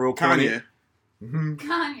gonna sound real corny. Kanye.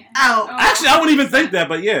 Kanye. Oh. Actually, I wouldn't even think that,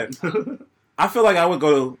 but yeah. I feel like I would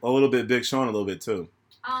go a little bit Big Sean a little bit too.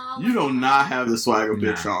 You do not have the swag of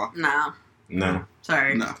Big Sean. No. No.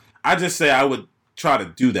 Sorry. No. I just say I would try to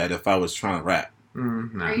do that if I was trying to rap.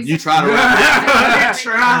 No. You try to rap.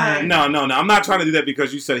 Try. No. I'm not trying to do that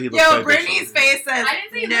because you said he looks Yo, like Big Brittany's Sean. face says I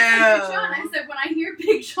didn't say it no. looks like Big Sean. I said when I hear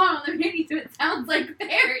Big Sean on the radio, it sounds like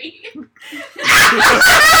Barry.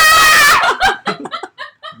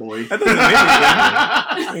 Boy. That doesn't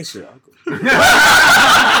mean anything. Ain't shit.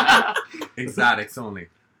 Exotics only.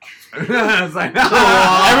 I was like,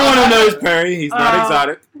 Everyone who knows Perry, he's not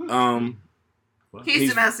exotic. He's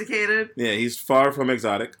domesticated. Yeah, he's far from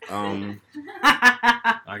exotic. I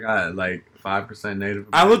got like 5% Native.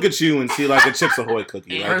 I look at you and see like a Chips Ahoy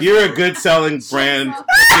cookie. Like you're a good selling brand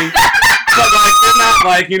cookie, but like you're not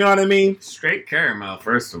like, you know what I mean? Straight caramel,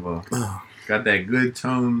 first of all. Got that good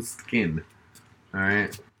toned skin. All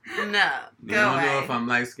right. No. You Go don't away. know if I'm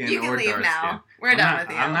light skinned You or can leave dark now. skinned. We're done with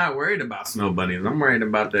you. I'm not worried about snow bunnies. I'm worried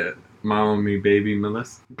about the my only baby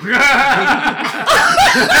Melissa.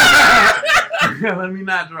 Let me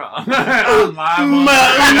not draw. I'm live on I'm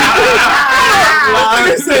live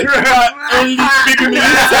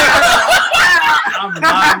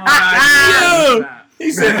on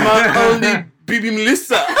He said my only baby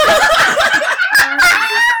Melissa.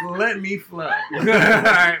 Let me flow.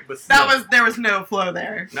 Alright, but still. There was no flow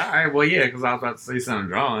there. Alright, well yeah, because I was about to say something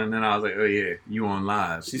drawing, and then I was like, oh yeah, you on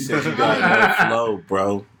live. She said you got no flow,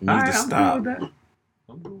 bro. You need to stop. I'm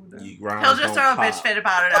good with that. He'll just throw a bitch fit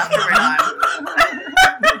about it after we're done.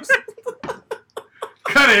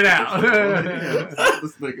 Cut it out.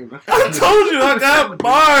 This nigga, man. I told you I got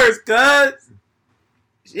bars, cuz.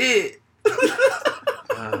 Shit. Wait,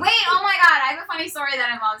 oh my god, I have a funny story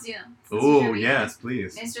that involves you. Oh yes,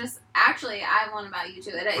 please. It's just, actually, I have one about you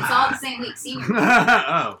too. It's all the same week, senior week.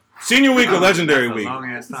 Oh. Senior week or legendary That's a week? long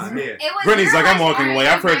ass time. Yeah. It was Brittany's your like, I'm last walking year, away.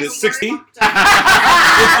 I've heard and this my 60. year fucked up.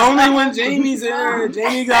 It's only when Jamie's here.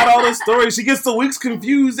 Jamie got all the stories. She gets the weeks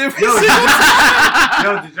confused every Yo, single time.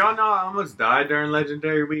 Yo, did y'all know I almost died during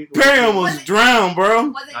Legendary Week? Perry almost drowned, bro.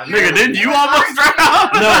 Was it Nigga, your- didn't you was almost ours?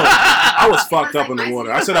 drown? No, I was fucked was up in like the my water.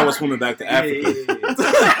 senior I said I was year. swimming back to Yeah, Africa. yeah.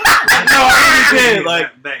 No, I really did.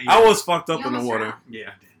 Like, that I was fucked up You in the almost water. drowned.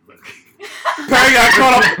 Yeah, I did. Look. Perry got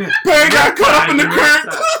caught up in the current.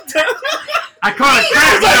 I caught a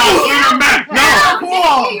crab and I was swimming back. No,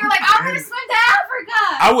 you're like, I'm gonna swim to Africa.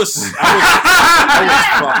 I was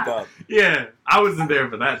fucked up. Yeah, I wasn't there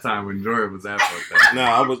for that time when Jordan was that fucked up. No,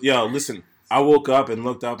 I was. Yo, listen. I woke up and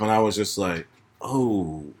looked up and I was just like,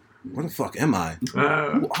 oh, where the fuck am I?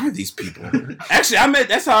 Who are these people? Actually,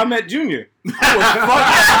 that's how I met Junior. I was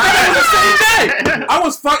fucked. It was the same day. I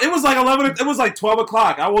was fucked. It was like 11. It was like 12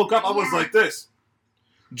 o'clock. I woke up. I was like this.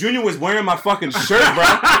 Junior was wearing my fucking shirt, bro.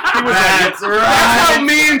 He was like, that's how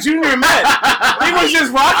me and Junior met. He was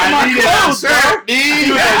just rocking my clothes, bro.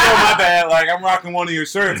 He was like, yo, my bad. Like, I'm rocking one of your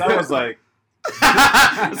shirts. I was like,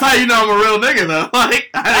 That's how you know I'm a real nigga, though.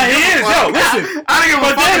 Like, he is. Yo, listen. I didn't give a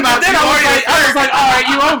But fuck about then you. I was like, all right,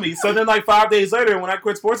 you owe me. So then, like 5 days later, when I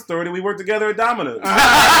quit Sports Authority, we worked together at Domino's. Yeah,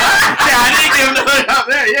 I didn't give nothing out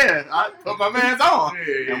there. Yeah, I put my man's on,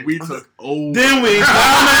 and we took over. Then we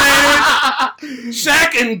dominated.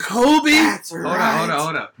 Shaq and Kobe. That's Hold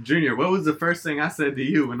up. Junior, what was the first thing I said to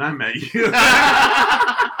you when I met you?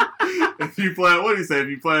 If you play, what do you say? If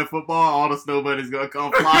you play football, all the snow bunnies gonna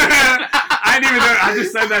come flying. I didn't even know. I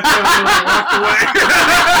just said that to him and walked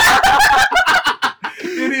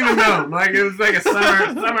away. Didn't even know. Like, it was like a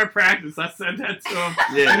summer practice. I said that to him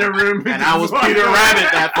in a room. And I was Peter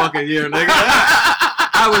Rabbit that fucking year, nigga.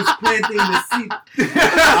 I was planting the seed.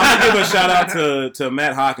 I'm gonna give a shout out to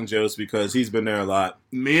Matt Hawkinjos because he's been there a lot.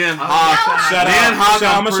 Me and Oh, Hawk. Shout Me and out. Hawk,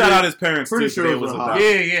 I'm gonna shout out his parents pretty too. sure Today it was was a Hawk.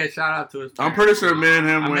 Yeah. Shout out to his. I'm pretty sure me and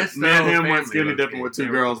him I went. missed Me and the him whole went skinny family dipping with two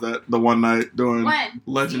look. girls the one night during When?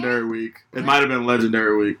 Legendary Week. It might have been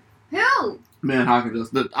Legendary Week. Who? Me and Hawk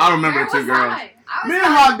just. I remember Where the two was girls. I was Me and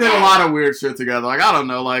fine. Hawk did a lot of weird shit together. Like, I don't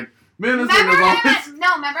know, like, me and this Remember nigga was I always.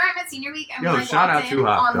 remember I met senior week and Yo, we like shout walked out in to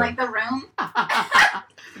Hawk, on though. like the room.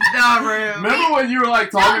 The room. Remember when you were like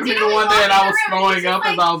talking to me didn't the we one day walk and in I the was room and throwing he's up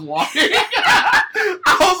just as I was walking? I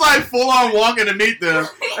was like full on walking to meet them.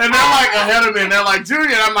 And they're like ahead of me and they're like,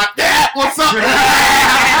 Junior. And I'm like, Dad, what's up? You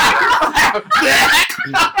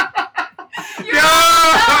were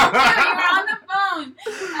on the phone.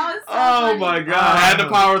 That was so Oh funny. my god. I had to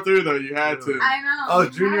power through though. You had to. I know. Oh, you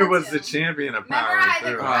Junior had was to. the champion of Remember power. I had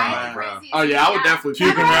the too. crazy. Oh yeah, I would definitely puke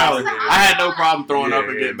and Remember I rally. went to the I had no hospital? problem throwing up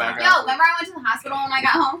and Yeah, getting back Yo, out. remember I went to the hospital when I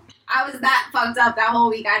got home? I was that fucked up that whole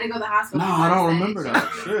week. I had to go to the hospital. No, I don't remember that.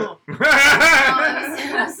 Shit. Oh,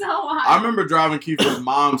 it was so wild. I remember driving Kiefer's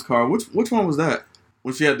mom's car. Which one was that?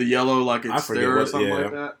 When she had the yellow like I forget Xterra or what- something yeah.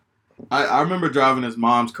 like that. I remember driving his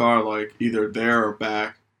mom's car like either there or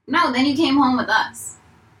back. No, then you came home with us.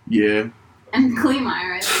 Yeah, And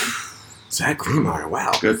Kleemeyer, I think. Zach Kleemeyer,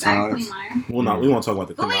 wow. good Zach times. Kleemeyer. We won't talk about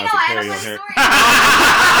the But wait, Kleemeyers no, and I Perry have on here. my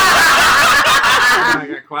I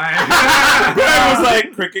got quiet. Perry was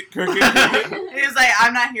like, cricket. He was like,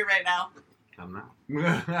 I'm not here right now. I'm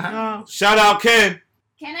not. Shout out Ken.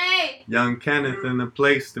 Kenny! Young Kenneth in the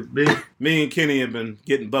place to be. Me and Kenny have been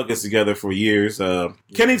getting buckets together for years.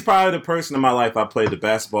 Kenny's probably the person in my life I played the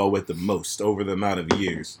basketball with the most over the amount of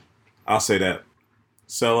years. I'll say that.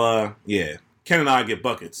 So, yeah. Ken and I get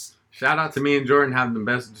buckets. Shout out to me and Jordan having the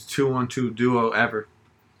best 2-on-2 duo ever.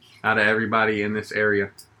 Out of everybody in this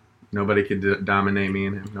area. Nobody could dominate me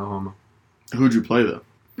and him. No homo. Who'd you play though?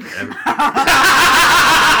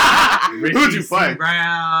 Richie Who'd you play? C.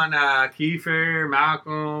 Brown, Kiefer,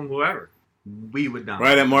 Malcolm, whoever. We would dominate.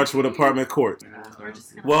 Right at Marchwood Apartment Court.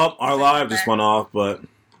 Well, our live just went off, but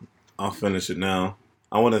I'll finish it now.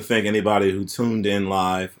 I want to thank anybody who tuned in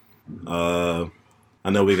live. I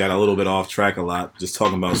know we got a little bit off track a lot, just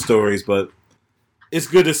talking about stories, but it's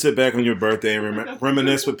good to sit back on your birthday and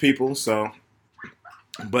reminisce with people. So,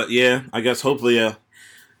 but yeah, I guess hopefully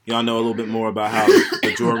y'all know a little bit more about how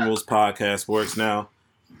the Jordan Rules podcast works now.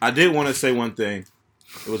 I did want to say one thing.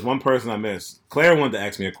 It was one person I missed. Claire wanted to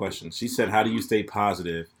ask me a question. She said, how do you stay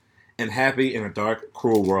positive and happy in a dark,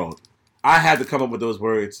 cruel world? I had to come up with those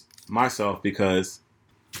words myself because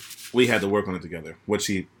we had to work on it together. What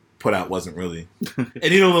she put out wasn't really... It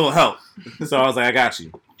needed a little help. So I was like, I got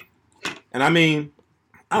you. And I mean,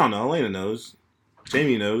 I don't know. Elena knows.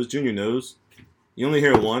 Jamie knows. Junior knows. You only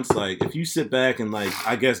hear it once. Like, if you sit back and, like,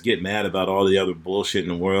 I guess get mad about all the other bullshit in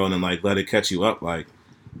the world and, like, let it catch you up, like,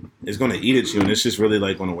 it's going to eat at you and it's just really,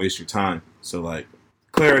 like, going to waste your time. So, like,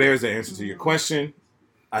 Claire, there's the answer to your question.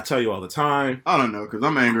 I tell you all the time. I don't know, because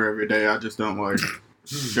I'm angry every day. I just don't like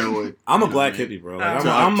show it. I'm a You know black what I mean? hippie, bro.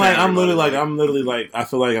 Like, I'm literally like, I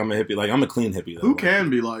feel like I'm a hippie. Like, I'm a clean hippie, though. Who can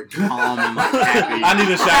be like calm and like happy? I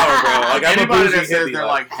need a shower, bro. Like, I'm a Anybody bougie that says hippie. they're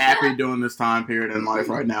like happy during this time period in life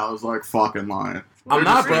right now is like fucking lying. I'm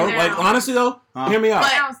not, bro. Right Like, now. honestly, though, hear me out.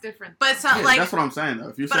 But- Now it's different. But it's not Yeah, like. that's what I'm saying though.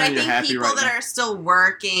 If you're But I saying you're think happy people right that now, are still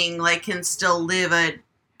working like can still live a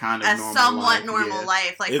kind of normal somewhat life, normal yeah.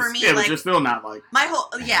 life. Like for It's- me, Yeah, but like you're still not like my whole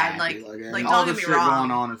yeah, happy, like and don't all get this me shit wrong.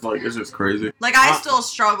 going on. It's like it's just crazy. Like I still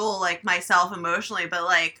struggle like myself emotionally, but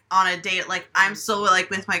like on a date, like I'm still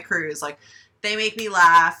like with my crews. Like they make me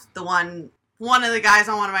laugh. The one of the guys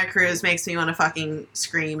on one of my crews makes me want to fucking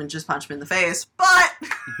scream and just punch him in the face. But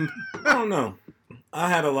I don't know. I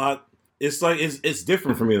had a lot. It's like, it's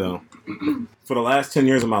different for me, though. For the last 10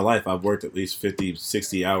 years of my life, I've worked at least 50,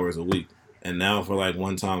 60 hours a week. And now for, like,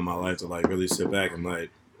 one time in my life to, like, really sit back and, like,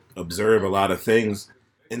 observe a lot of things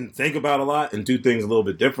and think about a lot and do things a little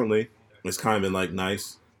bit differently, it's kind of been, like,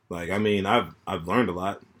 nice. Like, I mean, I've learned a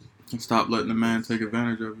lot. Stop letting the man take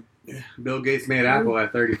advantage of you. Bill Gates made Apple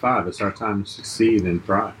at 35. It's our time to succeed and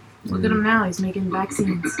thrive. Look at him now. He's making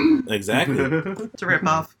vaccines. Exactly. to rip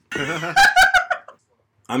off.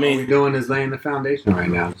 I All we're mean, doing is laying the foundation right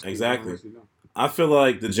now. Exactly. I feel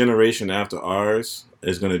like the generation after ours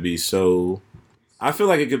is going to be so... I feel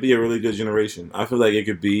like it could be a really good generation. I feel like it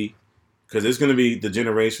could be... Because it's going to be the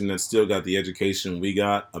generation that still got the education we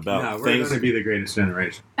got about No, we're things. going to be the greatest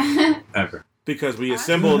generation ever. Because we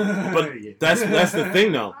assembled... But Yeah. that's the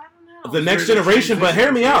thing, though. I don't know. The next We're the generation... But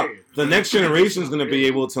hear me out. transition The next generation is going to be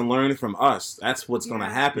able to learn from us. That's what's going to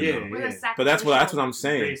happen, Yeah. though. We're the But that's what I'm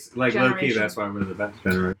saying. Like low key, Generation. that's why we're the best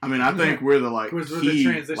generation. I mean, I think we're the like We're the key.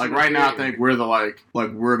 transitional Like right now, I period. think we're the like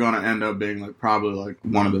we're gonna end up being like probably like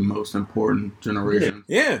one of the most important generations.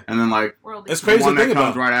 Yeah. And then like World It's the crazy to one that think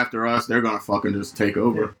comes about. right after us, they're gonna fucking just take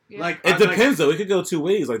over. Yeah. Like It depends, though. It could go two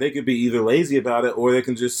ways. Like, they could be either lazy about it, or they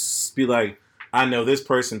can just be like, I know this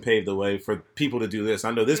person paved the way for people to do this.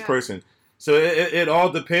 I know this Yeah. person. So it all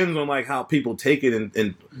depends on, like, how people take it.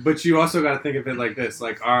 And But you also got to think of it like this: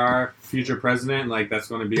 like our future president, like that's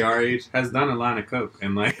going to be our age, has done a line of coke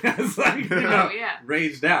and like has like Oh, yeah.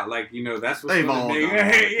 raged out. Like that's what's They've going all to be. done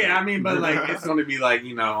it. Yeah, I mean, but like it's going to be like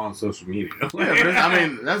on social media. Yeah, but I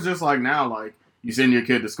mean, that's just like now. Like you send your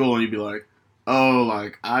kid to school and you'd be like, oh,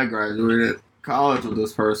 like I graduated college with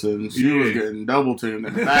this person. She was Yeah. getting double teamed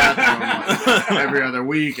in the bathroom like, every other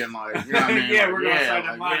week, and like you know what I mean? Yeah, Like, we're gonna sign like,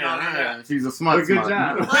 that line on that. she's a smut. But good smut.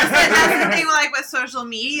 job. Well, that's the thing, like with social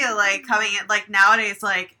media, like coming in, like nowadays,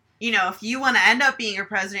 like if you want to end up being a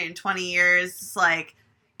president in 20 years, it's like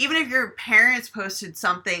even if your parents posted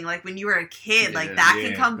something like when you were a kid, like Yeah, that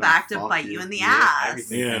can come back to fuck bite you. you in the Yeah, ass.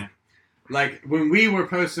 everything. Yeah. Like when we were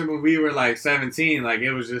posting when we were like 17, like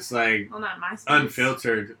it was just like Well, not my space.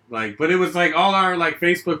 unfiltered. Like, but it was like all our like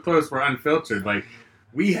Facebook posts were unfiltered. Like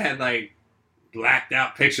we had like blacked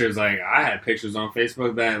out pictures. Like I had pictures on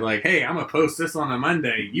Facebook that like, hey, I'm gonna post this on a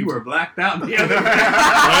Monday. You were blacked out the other day. You know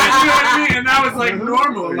what I mean? And that was like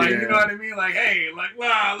normal. Like you know what I mean? Like, hey, like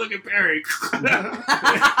wow, look at Perry. He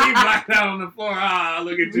blacked out on the floor. Ah,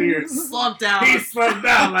 look at Junior. Slumped out. He slumped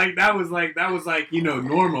down. Like that was like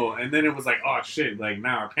normal. And then it was like, oh shit, like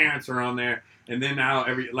now our parents are on there. And then now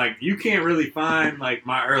you can't really find like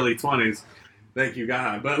my early 20s. Thank you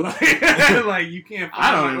God. But like like you can't find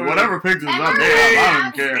I don't even, whatever pictures I Remember made, I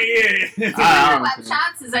web don't care. Yeah. I Remember web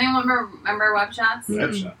shots? Does anyone remember web shots?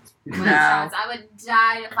 Web shots. Web shots. I would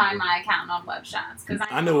die to find my account on web shots because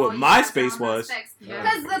I know what MySpace was.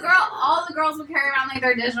 Because all the girls would carry around like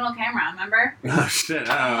their digital camera. Remember? Oh shit. Oh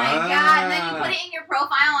my god! And then you put it in your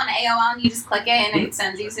profile on AOL, and you just click it, and it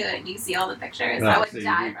sends you to it, and you see all the pictures. I would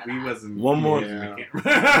die for that. One more. Yeah.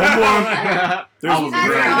 There's, You guys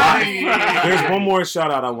are awesome. there's one more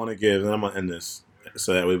shout out I want to give, and I'm gonna end this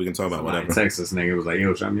so that way we can talk about whatever. Texas nigga was like,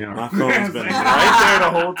 yo, shut me out. My phone's been right there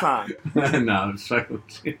the whole time. No, I'm struggling.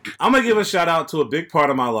 I'm gonna give a shout out to a big part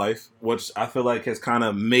of my life, which I feel like has kind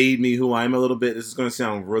of made me who I am a little bit. This is gonna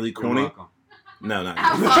sound really corny. No, not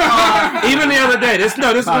even the other day. This is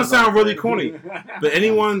gonna sound really corny. But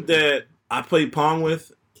anyone that I played Pong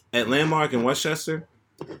with at Landmark in Westchester,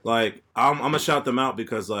 like I'm gonna shout them out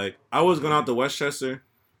because like I was going out to Westchester,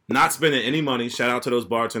 not spending any money. Shout out to those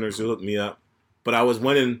bartenders who hooked me up, but I was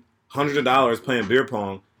winning hundreds of dollars playing beer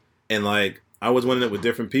pong, and like I was winning it with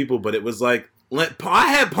different people. But it was like I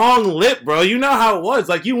had Pong lit, bro. You know how it was.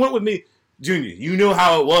 Like you went with me. Junior, you knew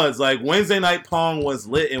how it was. Like, Wednesday night Pong was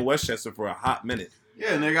lit in Westchester for a hot minute.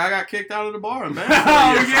 Yeah, nigga, I got kicked out of the bar and banned. That's what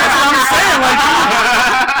I'm saying.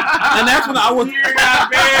 Like, and that's when I was.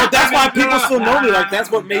 But that's why people still know me. Like, that's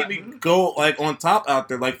what made me go like on top out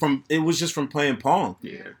there. Like, it was just from playing Pong.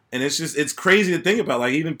 Yeah. And it's crazy to think about.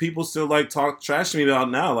 Like, even people still like talk trash to me about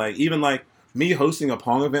now. Like, even like me hosting a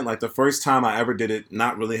Pong event. Like, the first time I ever did it,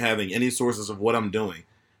 not really having any sources of what I'm doing.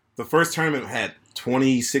 The first tournament had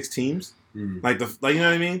 26 teams. Like you know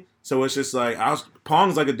what I mean? So it's just like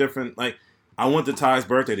Pong's like a different like. I went to Ty's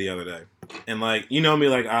birthday the other day, and like you know me,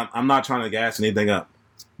 like I'm not trying to gas anything up,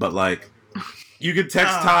 but like you could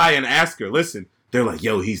text Ty and ask her. Listen, they're like,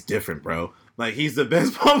 yo, he's different, bro. Like he's the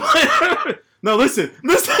best Pong player. No, listen.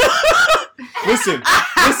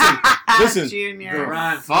 Junior.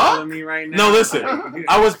 Ryan following me right now. No, listen.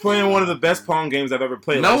 I was playing one of the best Pong games I've ever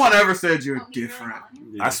played. No one ever said you're different.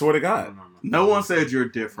 I swear to God. No one said you're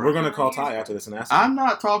different. We're gonna call Ty after this and ask him. I'm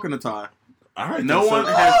not talking to Ty. All right. No one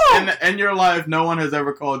has in your life. No one has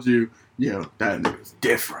ever called you. Yo, that nigga's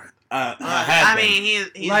different. I mean,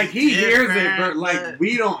 he's like he hears it, different, but like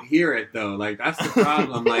we don't hear it though. Like that's the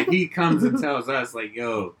problem. Like he comes and tells us, like,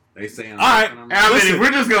 "Yo, they saying." All right. And I'm And I mean, Listen. if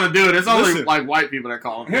we're just gonna do it, it's only Listen. like white people that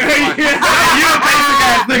call him. Yeah. Like, you a basic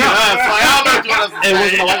ass nigga to us. Like, I don't know what you want us to It say.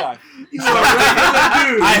 wasn't a white guy. He's a regular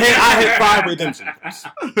dude. I hit 5 redemptions.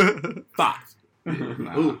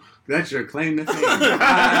 5. Ooh, that's your claim to fame.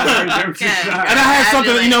 Okay. And I had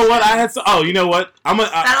something. You know what? You know what?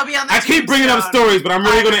 That'll be on the I keep bringing up tombstone. stories, but I'm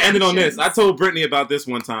really going to 5 end it on this. redemptions. I told Brittany about this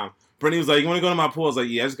one time. Brittany was like, "You want to go to my pool?" I was like,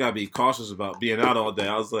 "Yeah, I just got to be cautious about being out all day."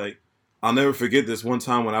 I was like, "I'll never forget this one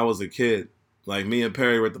time when I was a kid. Like me and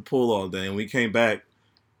Perry were at the pool all day, and we came back,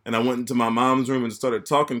 and I went into my mom's room and started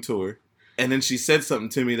talking to her, and then she said something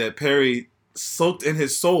to me that Perry soaked in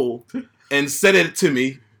his soul, and said it to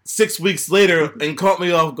me 6 weeks later, and caught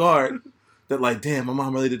me off guard. That like, damn, my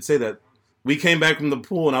mom really did say that." We came back from the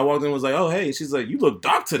pool, and I walked in and was like, "Oh, hey." She's like, "You look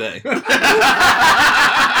dark today." And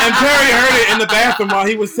Perry heard it in the bathroom while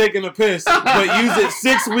he was taking a piss, but used it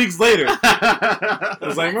 6 weeks later. I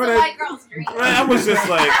was like, It's a "Man, white girl's dream. I was just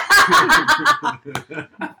like,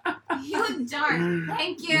 You look dark.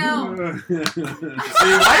 Thank you.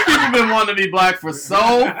 See, white people been wanting to be black for so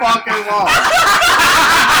fucking long.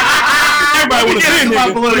 everybody wants to be a Get to my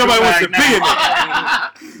nigga. political Everybody wants to bag be a now.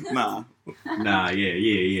 nigga." Nah. Nah,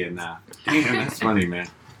 nah. Damn, that's funny, man.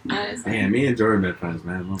 That is Man, me and Jordan been friends,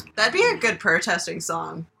 man. That'd be a good protesting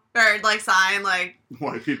song. Or like sign like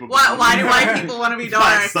White people. why do white people want to be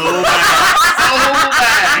dark? So bad. So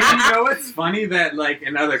bad. And you know what's funny that like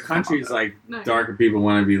in other countries like darker people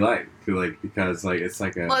want to be like because like it's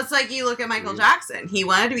like a Well, it's like you look at Michael Jackson. He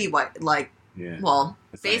wanted to be white, like yeah. well,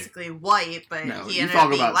 It's like- basically white, but No, he you ended up talk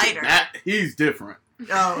being about lighter. that. He's different.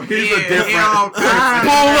 Oh, He's you, a different you know, person.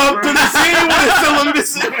 Pull up to the scene with a cylinder.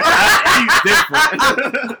 He's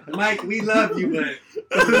different. Mike, we love you, but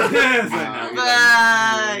Yeah.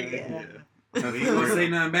 We ain't gonna say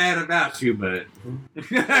nothing bad about you, but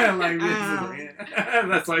that's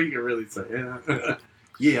all you can really say.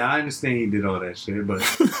 Yeah, I understand you did all that shit, but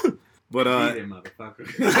But beat it, motherfucker.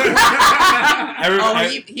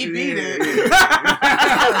 He beat it.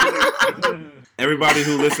 Everybody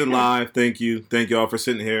who listened live, thank you. Thank you all for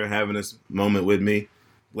sitting here and having this moment with me.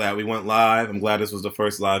 Glad we went live. I'm glad this was the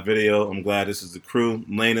first live video. I'm glad this is the crew.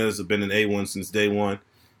 Lena's been an A1 since day one.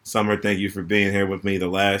 Summer, thank you for being here with me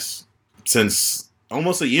since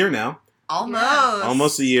almost a year now.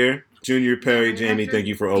 Almost a year. Junior, Perry, Jamie, thank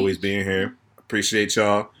you for always being here. Appreciate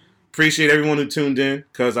y'all. Appreciate everyone who tuned in,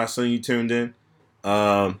 because I saw you tuned in.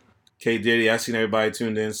 K Diddy, I seen everybody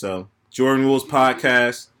tuned in. So Jordan Rules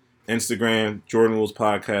Podcast, Instagram, Jordan Rules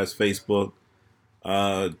Podcast, Facebook,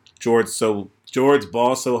 George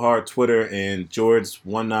Ball So Hard Twitter, and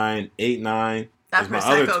George1989. That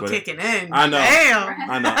Prosecco kicking in. I know.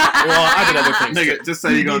 Damn. I know. Well, I did other things. Nigga, just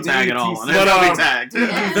say you're gonna tag it all. But, Be tagged.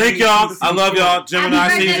 Thank y'all. I love y'all. Gemini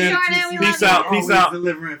season. Peace out. Peace out.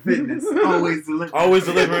 Delivering fitness. Always delivering. Always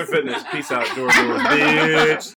delivering fitness. Peace out, Jordan. Bitch.